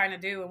I'm trying to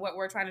do, and what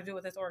we're trying to do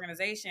with this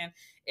organization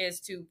is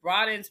to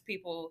broaden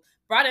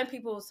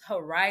people's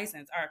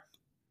horizons, or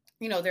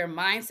their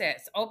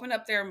mindsets, open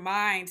up their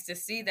minds to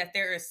see that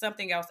there is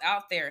something else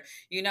out there.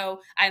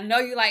 I know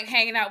you like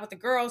hanging out with the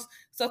girls,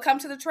 so come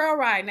to the trail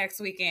ride next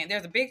weekend.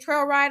 There's a big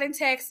trail ride in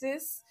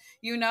Texas,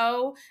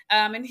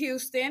 in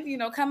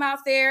Houston. Come out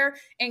there,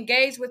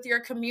 engage with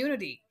your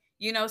community.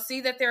 See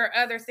that there are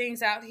other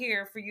things out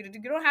here for you to do.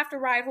 You don't have to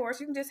ride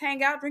horse. You can just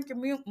hang out, drink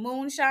your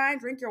moonshine,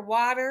 drink your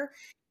water,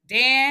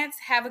 dance,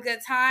 have a good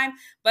time,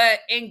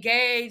 but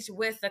engage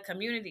with the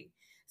community.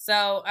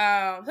 So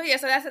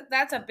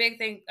that's a big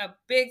thing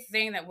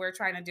that we're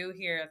trying to do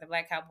here at the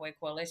Black Cowboy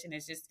Coalition,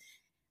 is just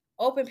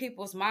open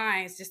people's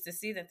minds just to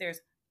see that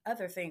there's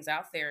other things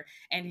out there,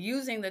 and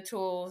using the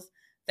tools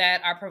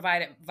that are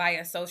provided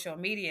via social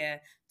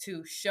media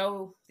to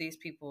show these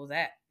people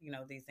that,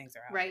 these things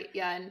are out. Right.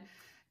 Yeah. And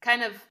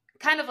kind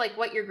of like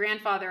what your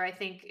grandfather, I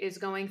think, is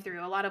going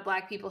through. A lot of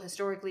Black people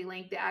historically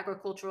link the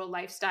agricultural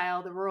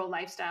lifestyle, the rural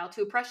lifestyle,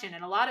 to oppression,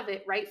 and a lot of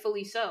it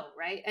rightfully so,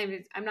 right? I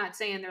mean, I'm not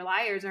saying they're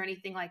liars or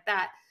anything like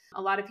that.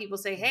 A lot of people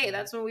say, hey,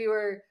 that's when we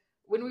were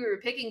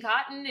picking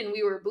cotton and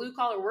we were blue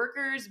collar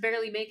workers,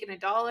 barely making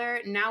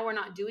 $1. Now we're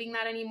not doing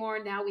that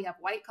anymore. Now we have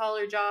white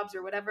collar jobs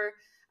or whatever.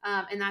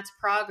 and that's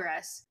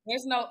progress.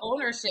 There's no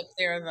ownership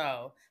there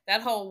though.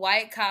 That whole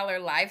white collar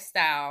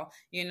lifestyle,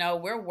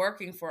 we're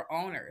working for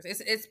owners.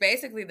 It's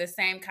basically the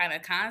same kind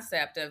of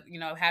concept of,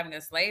 having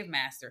a slave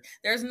master.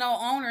 There's no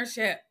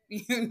ownership.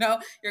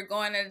 You're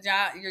going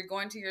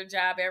to your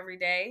job every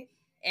day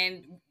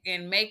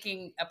and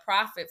making a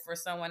profit for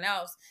someone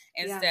else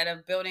instead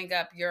of building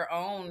up your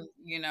own,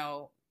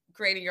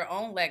 creating your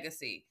own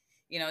legacy.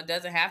 It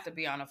doesn't have to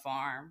be on a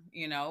farm,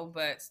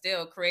 but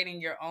still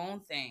creating your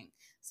own thing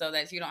so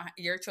that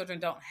your children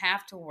don't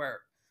have to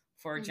work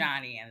for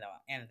Johnny and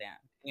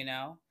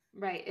them.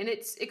 Right. And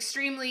it's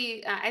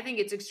extremely, I think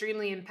it's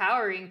extremely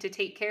empowering to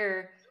take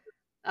care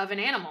of an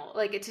animal.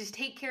 Like, to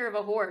take care of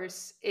a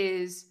horse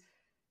is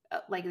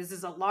like, this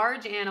is a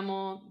large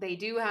animal. They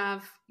do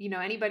have,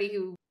 anybody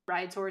who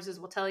rides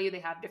horses will tell you they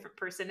have different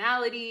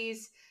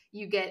personalities.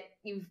 You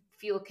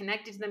feel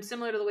connected to them,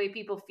 similar to the way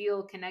people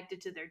feel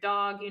connected to their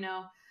dog.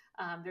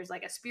 There's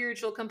like a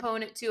spiritual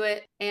component to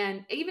it.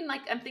 And even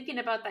like, I'm thinking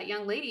about that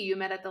young lady you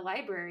met at the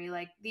library.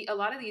 Like, a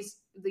lot of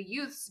the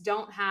youths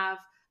don't have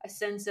a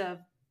sense of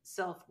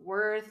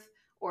self-worth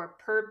or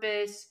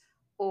purpose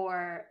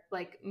or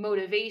like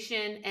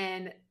motivation,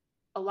 and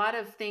a lot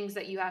of things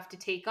that you have to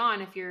take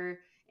on if you're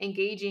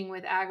engaging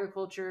with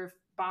agriculture,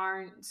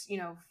 barns,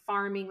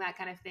 farming, that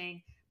kind of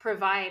thing,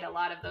 provide a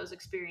lot of those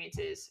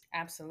experiences.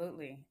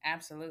 Absolutely.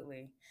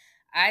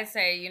 I'd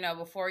say,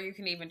 before you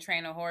can even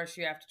train a horse,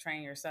 you have to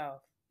train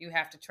yourself. You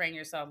have to train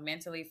yourself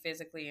mentally,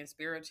 physically, and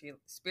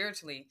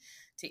spiritually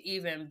to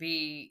even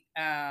be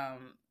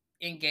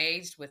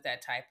engaged with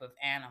that type of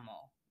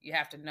animal. You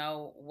have to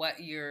know what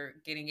you're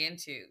getting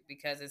into,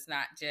 because it's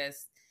not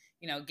just,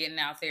 getting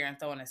out there and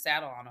throwing a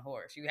saddle on a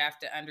horse. You have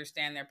to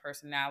understand their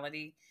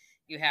personality.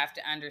 You have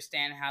to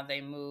understand how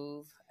they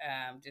move,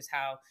 just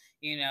how,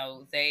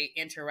 they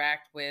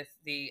interact with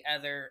the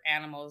other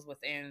animals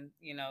within,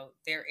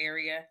 their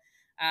area.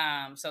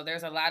 So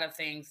there's a lot of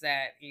things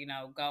that,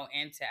 go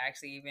into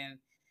actually even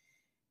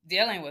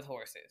dealing with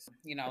horses,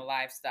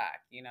 livestock.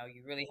 You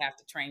really have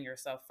to train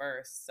yourself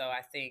first. So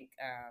I think,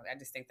 I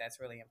just think that's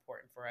really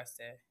important for us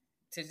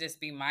to just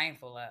be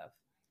mindful of.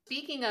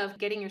 Speaking of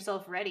getting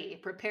yourself ready,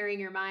 preparing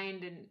your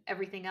mind and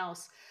everything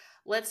else,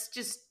 let's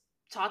just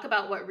talk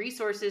about what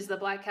resources the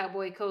Black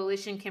Cowboy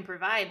Coalition can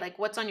provide. Like,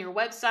 what's on your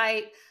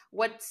website?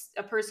 What's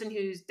a person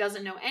who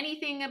doesn't know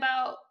anything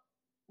about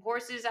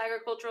horses,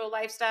 agricultural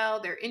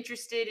lifestyle, they're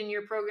interested in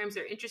your programs,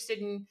 they're interested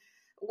in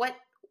what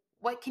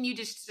can you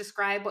just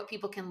describe what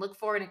people can look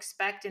for and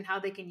expect, and how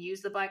they can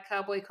use the Black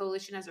Cowboy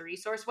Coalition as a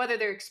resource, whether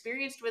they're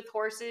experienced with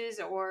horses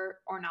or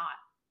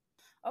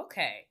not?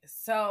 Okay.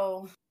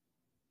 So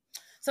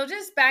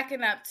just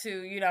backing up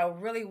to,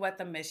 really what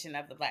the mission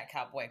of the Black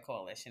Cowboy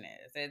Coalition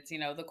is. It's,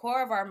 the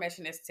core of our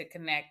mission is to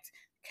connect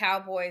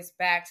cowboys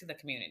back to the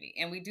community.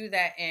 And we do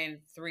that in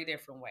 3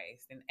 different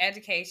ways: in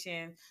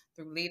education,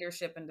 through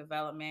leadership and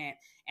development,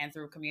 and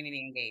through community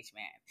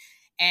engagement.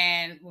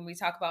 And when we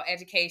talk about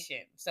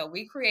education, so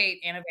we create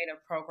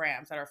innovative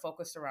programs that are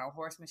focused around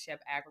horsemanship,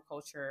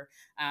 agriculture,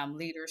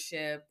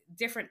 leadership,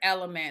 different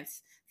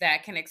elements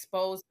that can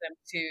expose them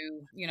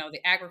to, the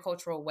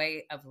agricultural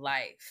way of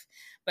life.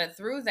 But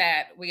through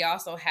that, we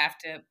also have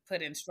to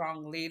put in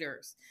strong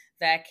leaders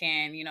that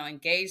can,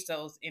 engage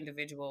those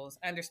individuals,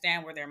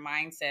 understand where their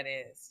mindset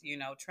is,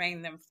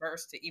 train them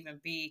first to even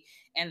be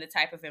in the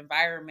type of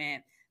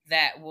environment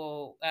that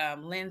will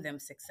lend them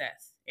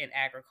success in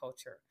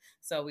agriculture.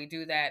 So we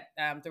do that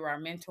through our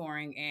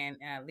mentoring and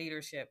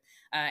leadership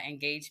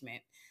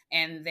engagement.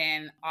 And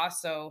then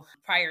also,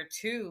 prior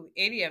to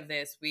any of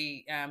this,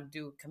 we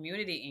do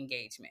community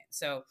engagement.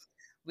 So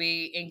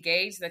we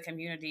engage the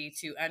community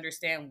to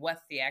understand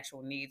what the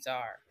actual needs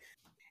are.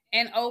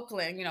 In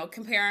Oakland,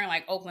 comparing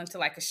like Oakland to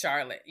like a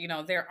Charlotte,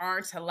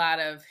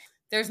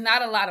 there's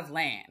not a lot of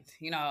land,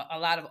 a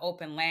lot of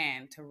open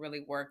land to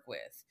really work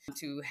with,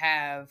 to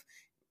have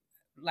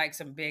like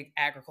some big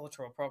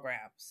agricultural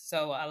programs.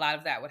 So a lot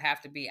of that would have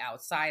to be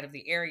outside of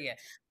the area.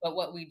 But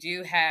what we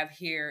do have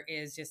here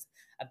is just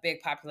a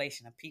big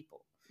population of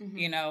people,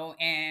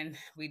 and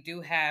we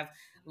do have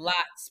lot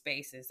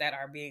spaces that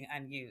are being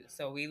unused.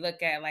 So we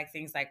look at like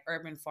things like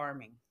urban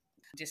farming,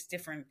 just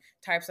different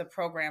types of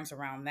programs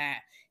around that.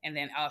 And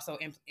then also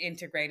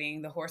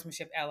integrating the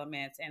horsemanship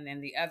elements and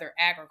then the other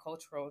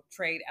agricultural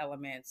trade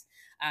elements,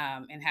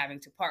 and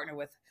having to partner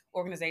with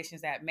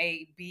organizations that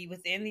may be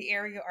within the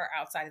area or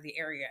outside of the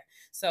area.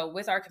 So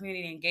with our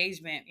community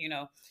engagement,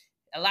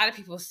 a lot of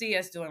people see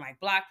us doing like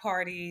block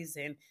parties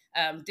and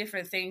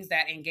different things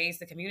that engage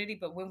the community.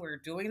 But when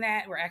we're doing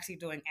that, we're actually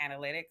doing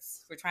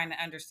analytics. We're trying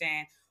to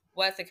understand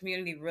what the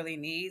community really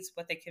needs,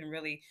 what they can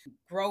really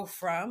grow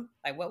from,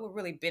 like what would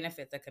really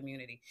benefit the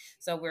community.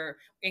 So we're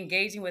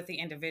engaging with the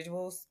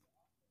individuals.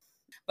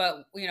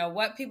 But,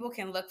 what people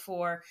can look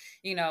for,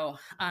 on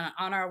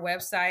our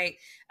website,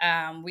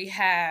 we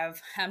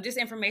have just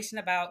information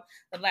about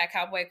the Black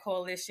Cowboy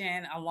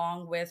Coalition,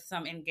 along with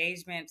some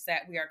engagements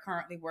that we are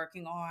currently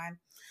working on.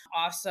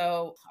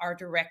 Also, our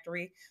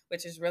directory,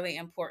 which is really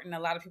important. A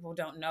lot of people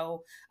don't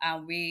know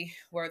we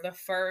were the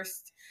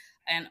first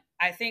And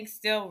I think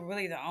still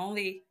really the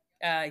only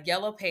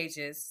yellow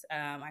pages,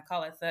 I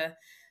call it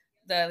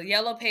the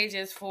yellow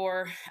pages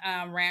for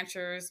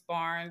ranchers,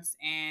 barns,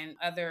 and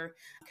other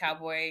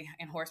cowboy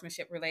and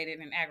horsemanship related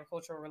and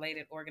agricultural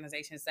related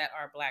organizations that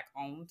are Black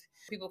owned.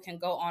 People can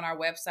go on our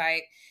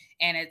website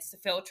and it's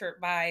filtered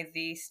by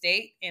the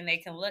state, and they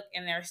can look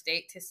in their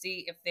state to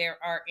see if there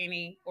are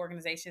any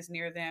organizations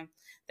near them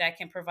that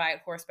can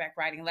provide horseback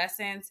riding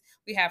lessons.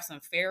 We have some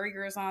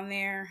farriers on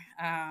there.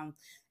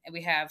 And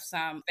we have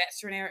some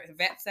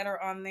vets that are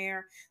on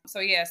there. So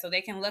yeah, so they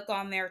can look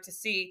on there to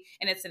see,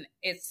 and it's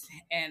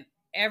an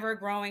ever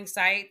growing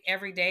site.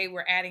 Every day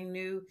we're adding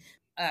new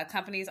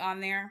companies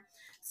on there.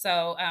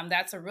 So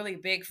that's a really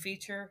big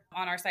feature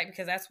on our site,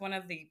 because that's one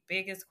of the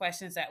biggest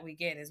questions that we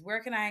get is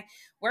where can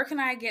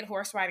I get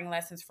horse riding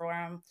lessons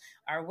from,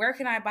 or where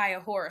can I buy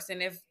a horse?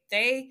 And if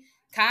they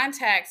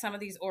contact some of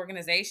these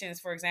organizations,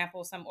 for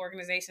example, some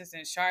organizations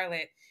in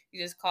Charlotte,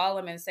 you just call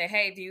them and say,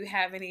 hey, do you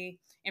have any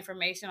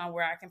information on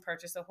where I can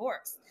purchase a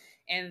horse?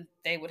 And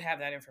they would have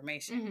that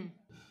information. Mm-hmm.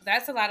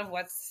 That's a lot of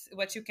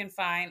what you can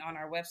find on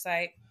our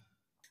website.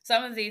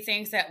 Some of the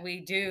things that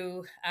we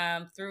do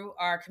through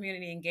our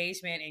community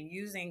engagement and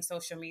using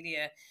social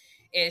media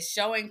is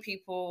showing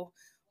people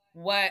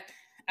what's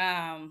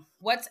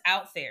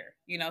out there.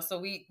 So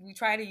we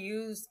try to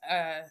use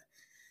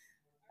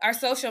our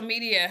social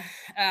media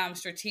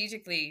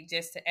strategically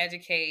just to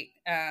educate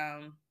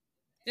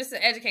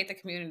the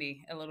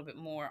community a little bit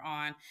more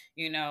on,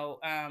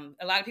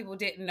 a lot of people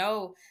didn't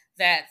know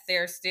that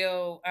they're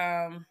still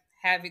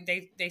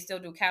they still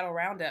do cattle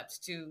roundups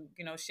to,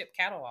 ship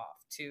cattle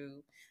off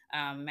to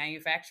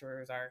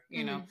manufacturers, or,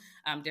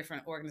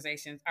 different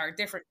organizations or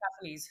different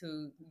companies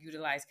who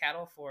utilize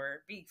cattle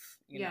for beef,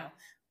 cattle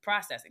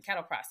processing.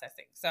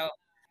 So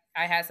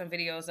I had some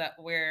videos up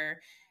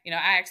where,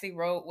 I actually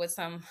rode with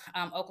some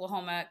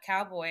Oklahoma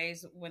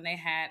cowboys when they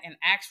had an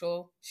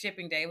actual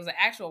shipping day. It was an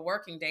actual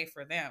working day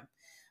for them,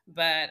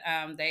 but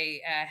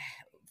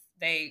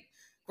they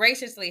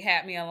graciously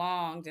had me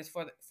along just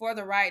for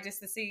the ride,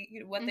 just to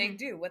see what they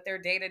do, what their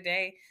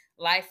day-to-day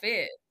life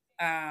is.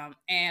 And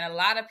a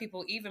lot of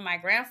people, even my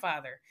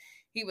grandfather,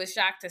 he was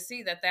shocked to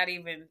see that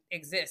even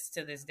exists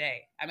to this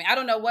day. I mean, I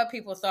don't know what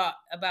people thought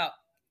about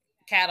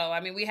cattle. I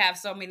mean, we have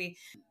so many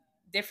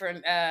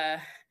different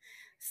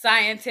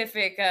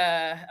scientific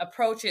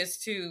approaches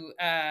to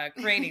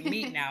creating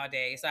meat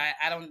nowadays.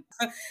 I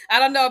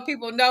don't know if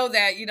people know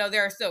that,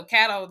 there are still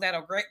cattle that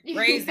are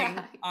grazing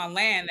on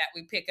land that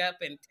we pick up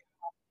and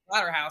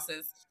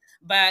slaughterhouses.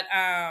 But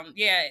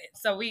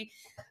so we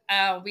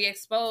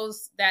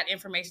expose that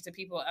information to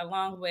people,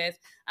 along with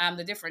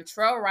the different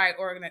trail ride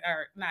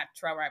not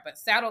trail ride, but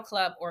saddle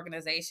club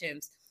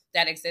organizations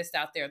that exist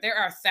out there. There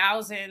are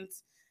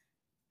thousands,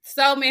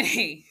 so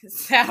many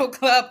saddle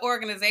club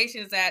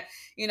organizations that,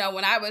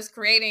 when I was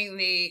creating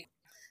the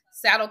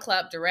saddle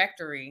club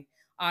directory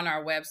on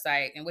our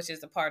website, and which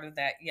is a part of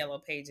that yellow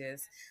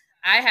pages,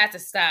 I had to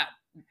stop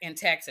in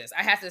Texas.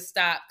 I had to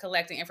stop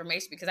collecting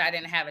information because I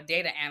didn't have a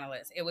data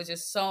analyst. It was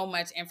just so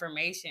much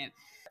information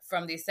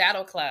from these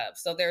saddle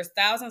clubs. So there's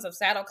thousands of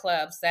saddle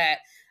clubs that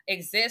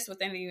exist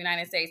within the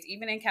United States,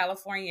 even in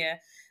California,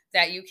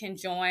 that you can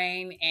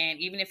join. And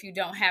even if you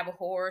don't have a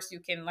horse, you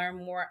can learn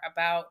more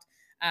about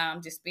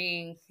just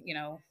being,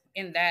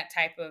 in that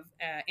type of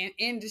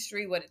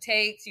industry, what it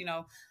takes.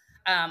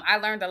 I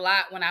learned a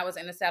lot when I was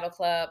in the saddle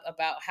club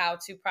about how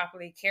to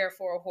properly care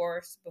for a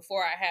horse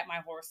before I had my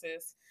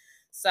horses.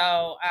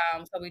 So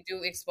we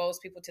do expose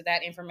people to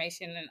that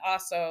information, and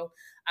also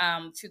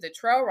to the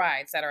trail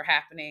rides that are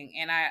happening.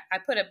 And I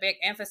put a big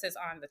emphasis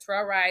on the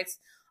trail rides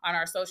on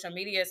our social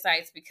media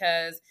sites,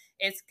 because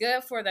it's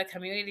good for the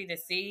community to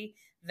see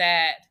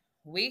that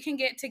we can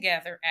get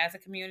together as a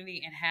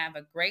community and have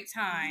a great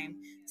time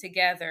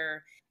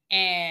together,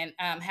 and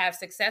have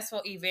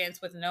successful events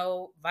with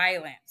no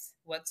violence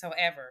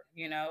whatsoever.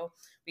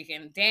 We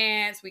can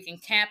dance, we can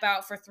camp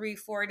out for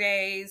 3-4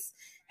 days,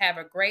 have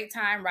a great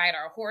time, ride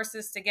our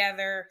horses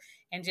together,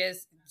 and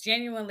just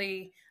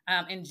genuinely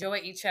enjoy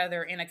each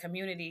other in a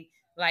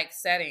community-like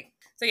setting.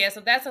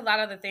 So that's a lot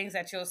of the things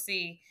that you'll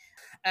see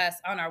us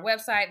on our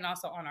website and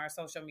also on our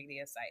social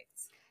media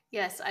sites.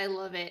 Yes, I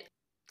love it.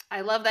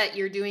 I love that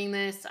you're doing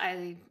this.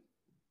 I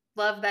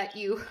love that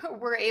you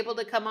were able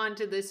to come on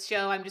to this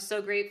show. I'm just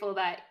so grateful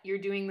that you're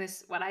doing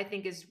this, what I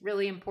think is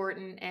really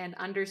important and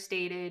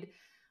understated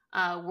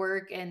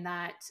work, and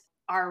that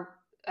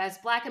as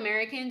Black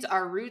Americans,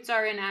 our roots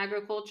are in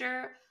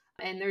agriculture,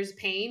 and there's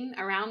pain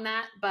around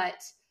that,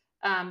 but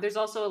there's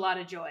also a lot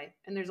of joy,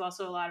 and there's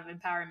also a lot of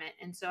empowerment.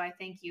 And so I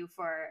thank you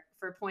for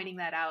pointing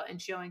that out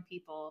and showing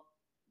people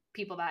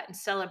that, and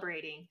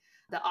celebrating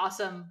the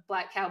awesome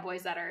Black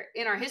cowboys that are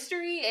in our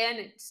history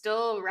and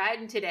still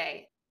riding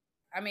today.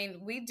 I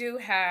mean, we do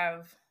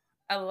have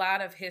a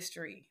lot of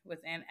history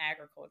within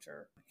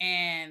agriculture.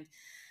 And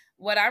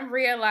what I'm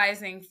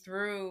realizing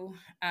through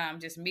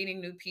just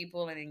meeting new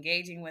people and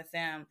engaging with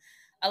them,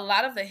 a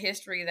lot of the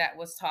history that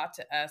was taught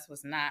to us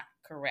was not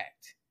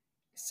correct.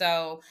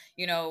 So,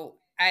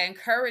 I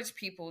encourage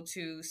people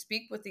to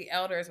speak with the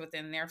elders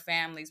within their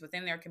families,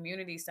 within their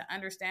communities, to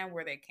understand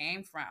where they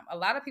came from. A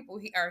lot of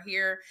people are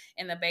here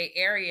in the Bay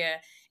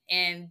Area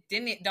and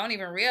don't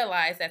even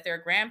realize that their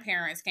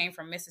grandparents came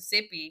from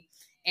Mississippi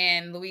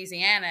and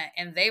Louisiana,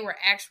 and they were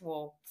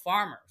actual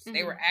farmers. Mm-hmm.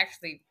 They were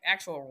actually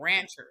actual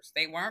ranchers.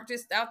 They weren't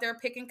just out there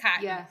picking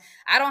cotton. Yeah.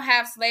 I don't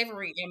have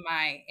slavery in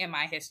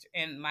my history,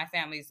 in my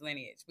family's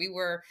lineage. We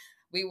were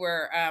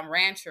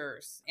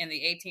ranchers in the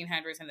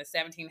 1800s and the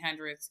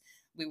 1700s.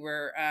 We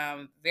were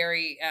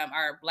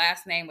our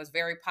last name was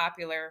very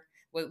popular.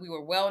 We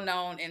were well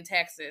known in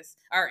Texas,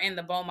 or in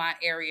the Beaumont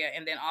area,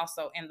 and then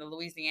also in the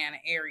Louisiana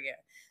area.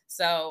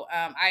 So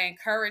I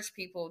encourage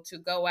people to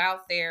go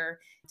out there,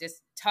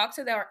 just talk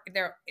to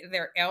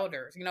their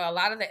elders. You know, a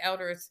lot of the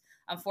elders,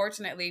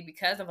 unfortunately,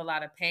 because of a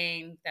lot of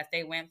pain that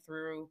they went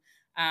through,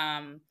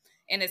 and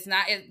it's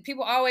not.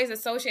 People always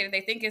associate it.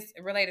 They think it's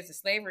related to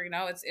slavery.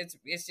 No,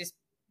 it's just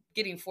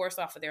getting forced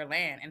off of their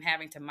land and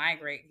having to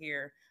migrate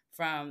here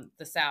from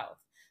the South.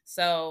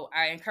 So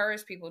I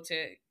encourage people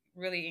to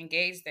really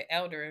engage the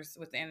elders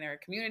within their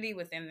community,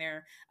 within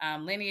their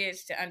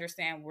lineage, to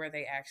understand where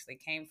they actually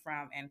came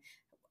from and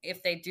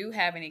if they do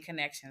have any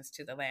connections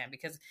to the land.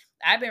 Because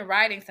I've been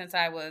writing since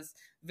I was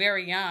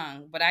very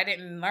young, but I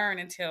didn't learn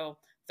until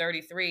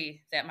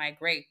 33 that my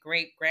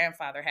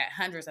great-great-grandfather had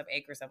hundreds of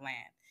acres of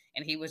land.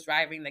 And he was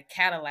driving the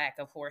Cadillac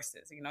of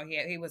horses. You know,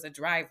 he was a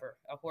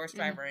horse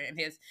driver, and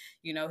his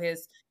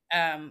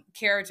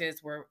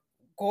carriages were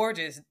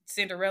gorgeous,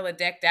 Cinderella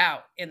decked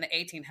out in the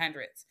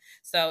 1800s.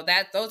 So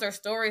those are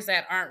stories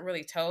that aren't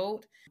really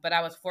told, but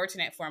I was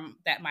fortunate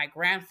that my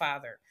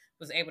grandfather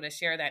was able to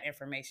share that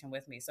information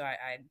with me. So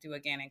I do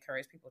again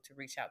encourage people to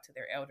reach out to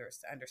their elders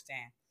to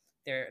understand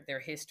their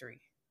history.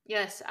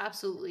 Yes,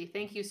 absolutely.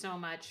 Thank you so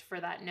much for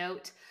that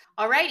note.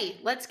 Alrighty,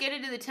 let's get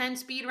into the 10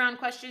 speed round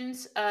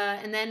questions.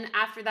 And then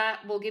after that,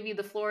 we'll give you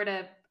the floor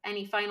to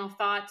any final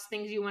thoughts,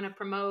 things you want to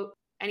promote,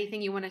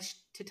 anything you want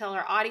to tell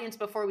our audience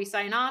before we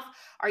sign off.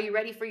 Are you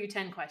ready for your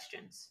 10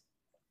 questions?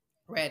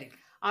 Ready.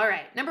 All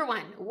right. Number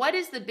 1, what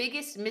is the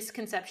biggest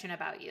misconception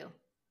about you?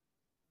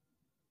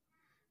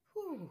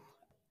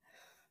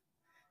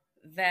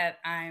 That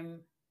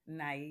I'm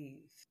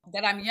naive.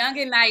 That I'm young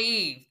and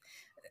naive.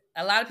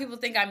 A lot of people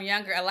think I'm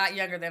a lot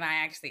younger than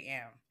I actually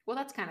am. Well,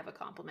 that's kind of a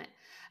compliment.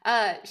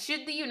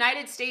 Should the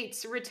United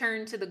States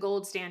return to the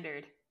gold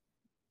standard?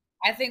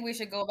 I think we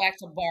should go back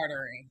to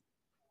bartering.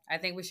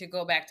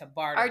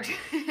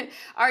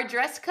 Are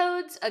dress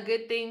codes a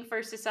good thing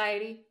for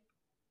society?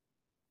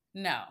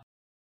 No.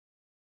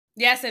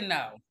 Yes and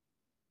no.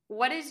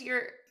 What is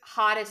your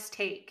hottest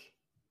take?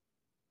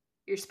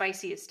 Your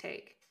spiciest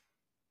take?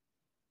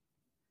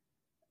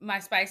 My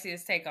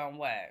spiciest take on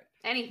what?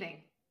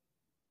 Anything.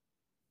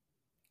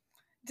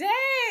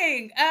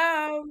 Dang.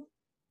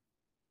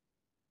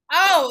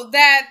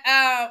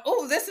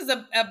 This is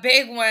a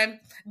big one.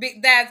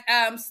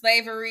 That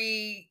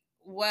slavery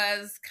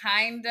was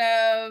kind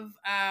of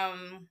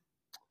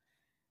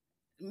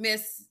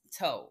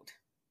mistold.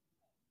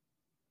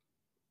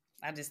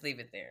 I'll just leave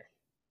it there.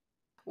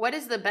 What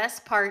is the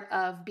best part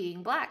of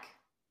being Black?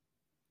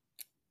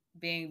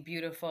 Being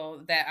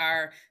beautiful, that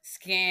our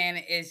skin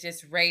is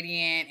just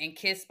radiant and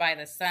kissed by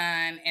the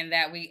sun, and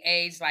that we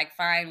age like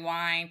fine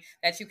wine,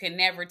 that you can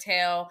never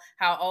tell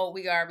how old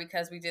we are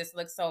because we just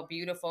look so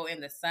beautiful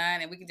in the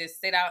sun, and we can just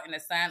sit out in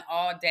the sun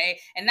all day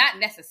and not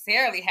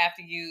necessarily have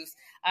to use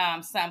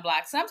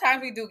sunblock.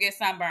 Sometimes we do get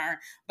sunburn,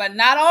 but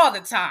not all the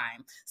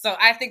time. So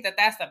I think that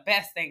that's the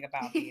best thing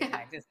about being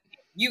Black, just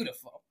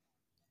beautiful.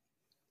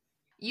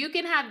 You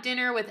can have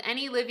dinner with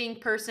any living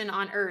person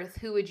on earth.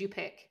 Who would you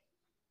pick?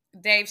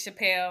 Dave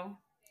Chappelle,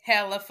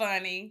 hella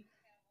funny.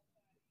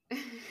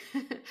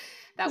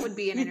 That would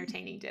be an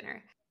entertaining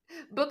dinner.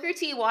 Booker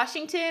T.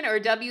 Washington or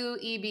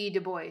W.E.B.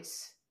 Du Bois?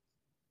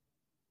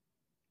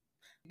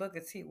 Booker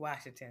T.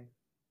 Washington.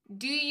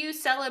 Do you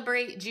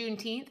celebrate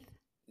Juneteenth?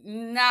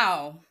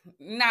 No,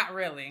 not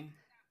really.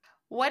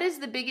 What is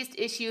the biggest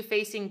issue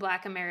facing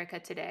Black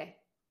America today?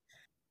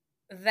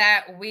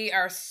 That we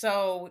are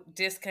so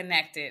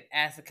disconnected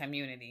as a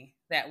community,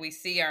 that we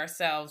see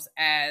ourselves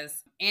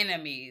as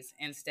enemies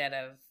instead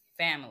of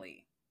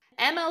family.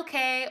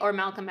 MLK or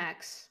Malcolm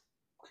X?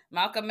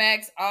 Malcolm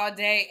X all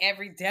day,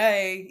 every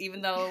day.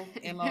 Even though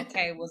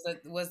MLK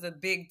was a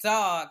big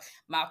dog,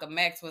 Malcolm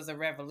X was a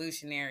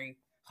revolutionary,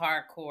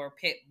 hardcore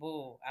pit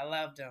bull. I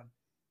loved him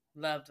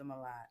a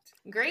lot.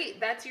 Great.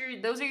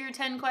 Those are your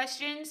 10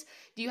 questions.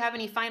 Do you have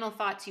any final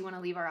thoughts you want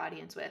to leave our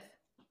audience with?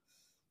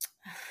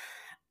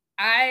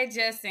 I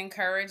just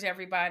encourage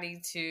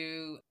everybody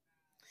to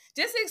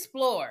just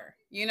explore,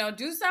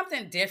 do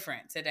something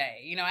different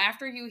today.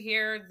 After you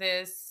hear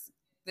this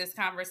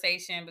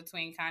conversation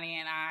between Connie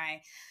and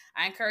I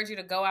encourage you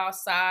to go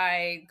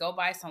outside, go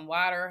buy some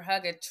water,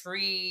 hug a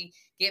tree,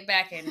 get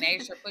back in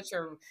nature, put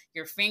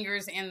your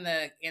fingers in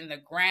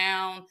the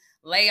ground,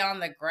 lay on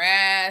the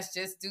grass,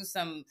 just do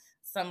some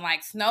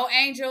like snow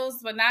angels,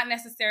 but not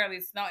necessarily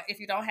snow.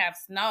 If you don't have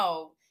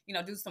snow,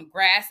 do some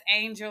grass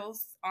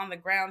angels on the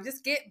ground.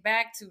 Just get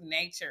back to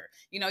nature.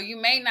 You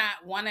may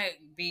not want to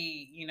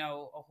be,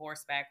 a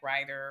horseback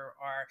rider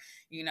or,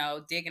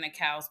 digging a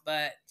cow's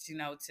butt,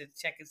 to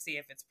check and see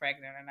if it's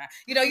pregnant or not.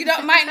 You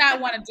might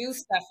not want to do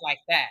stuff like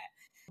that.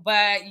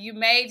 But you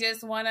may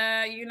just want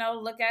to,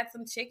 look at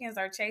some chickens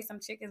or chase some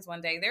chickens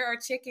one day. There are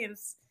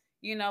chickens,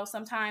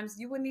 sometimes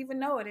you wouldn't even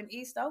know it in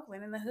East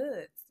Oakland in the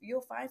hoods.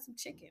 You'll find some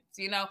chickens,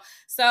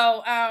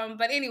 So,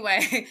 but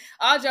anyway,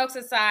 all jokes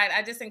aside,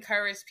 I just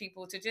encourage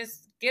people to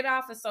just get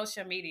off of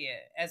social media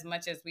as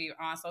much as we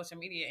are on social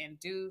media and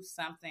do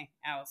something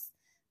else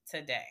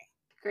today.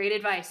 Great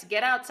advice.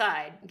 Get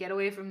outside. Get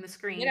away from the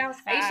screen. Get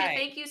outside. Aisha,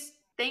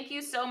 thank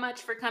you so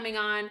much for coming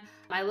on.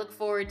 I look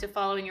forward to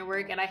following your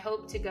work, and I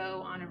hope to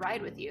go on a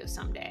ride with you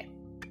someday.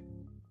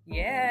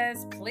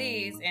 Yes,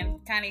 please.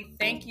 And Connie,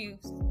 thank you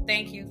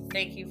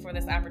for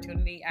this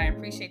opportunity. I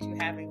appreciate you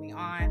having me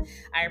on.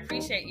 I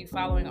appreciate you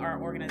following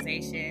our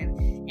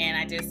organization, and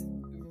I just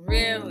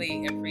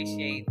really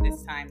appreciate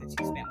this time that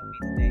you spent with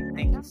me today.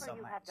 Thank you so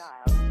much.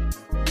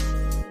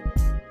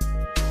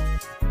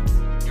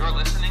 You're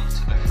listening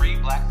to the Free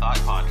Black Thought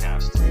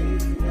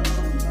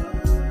Podcast.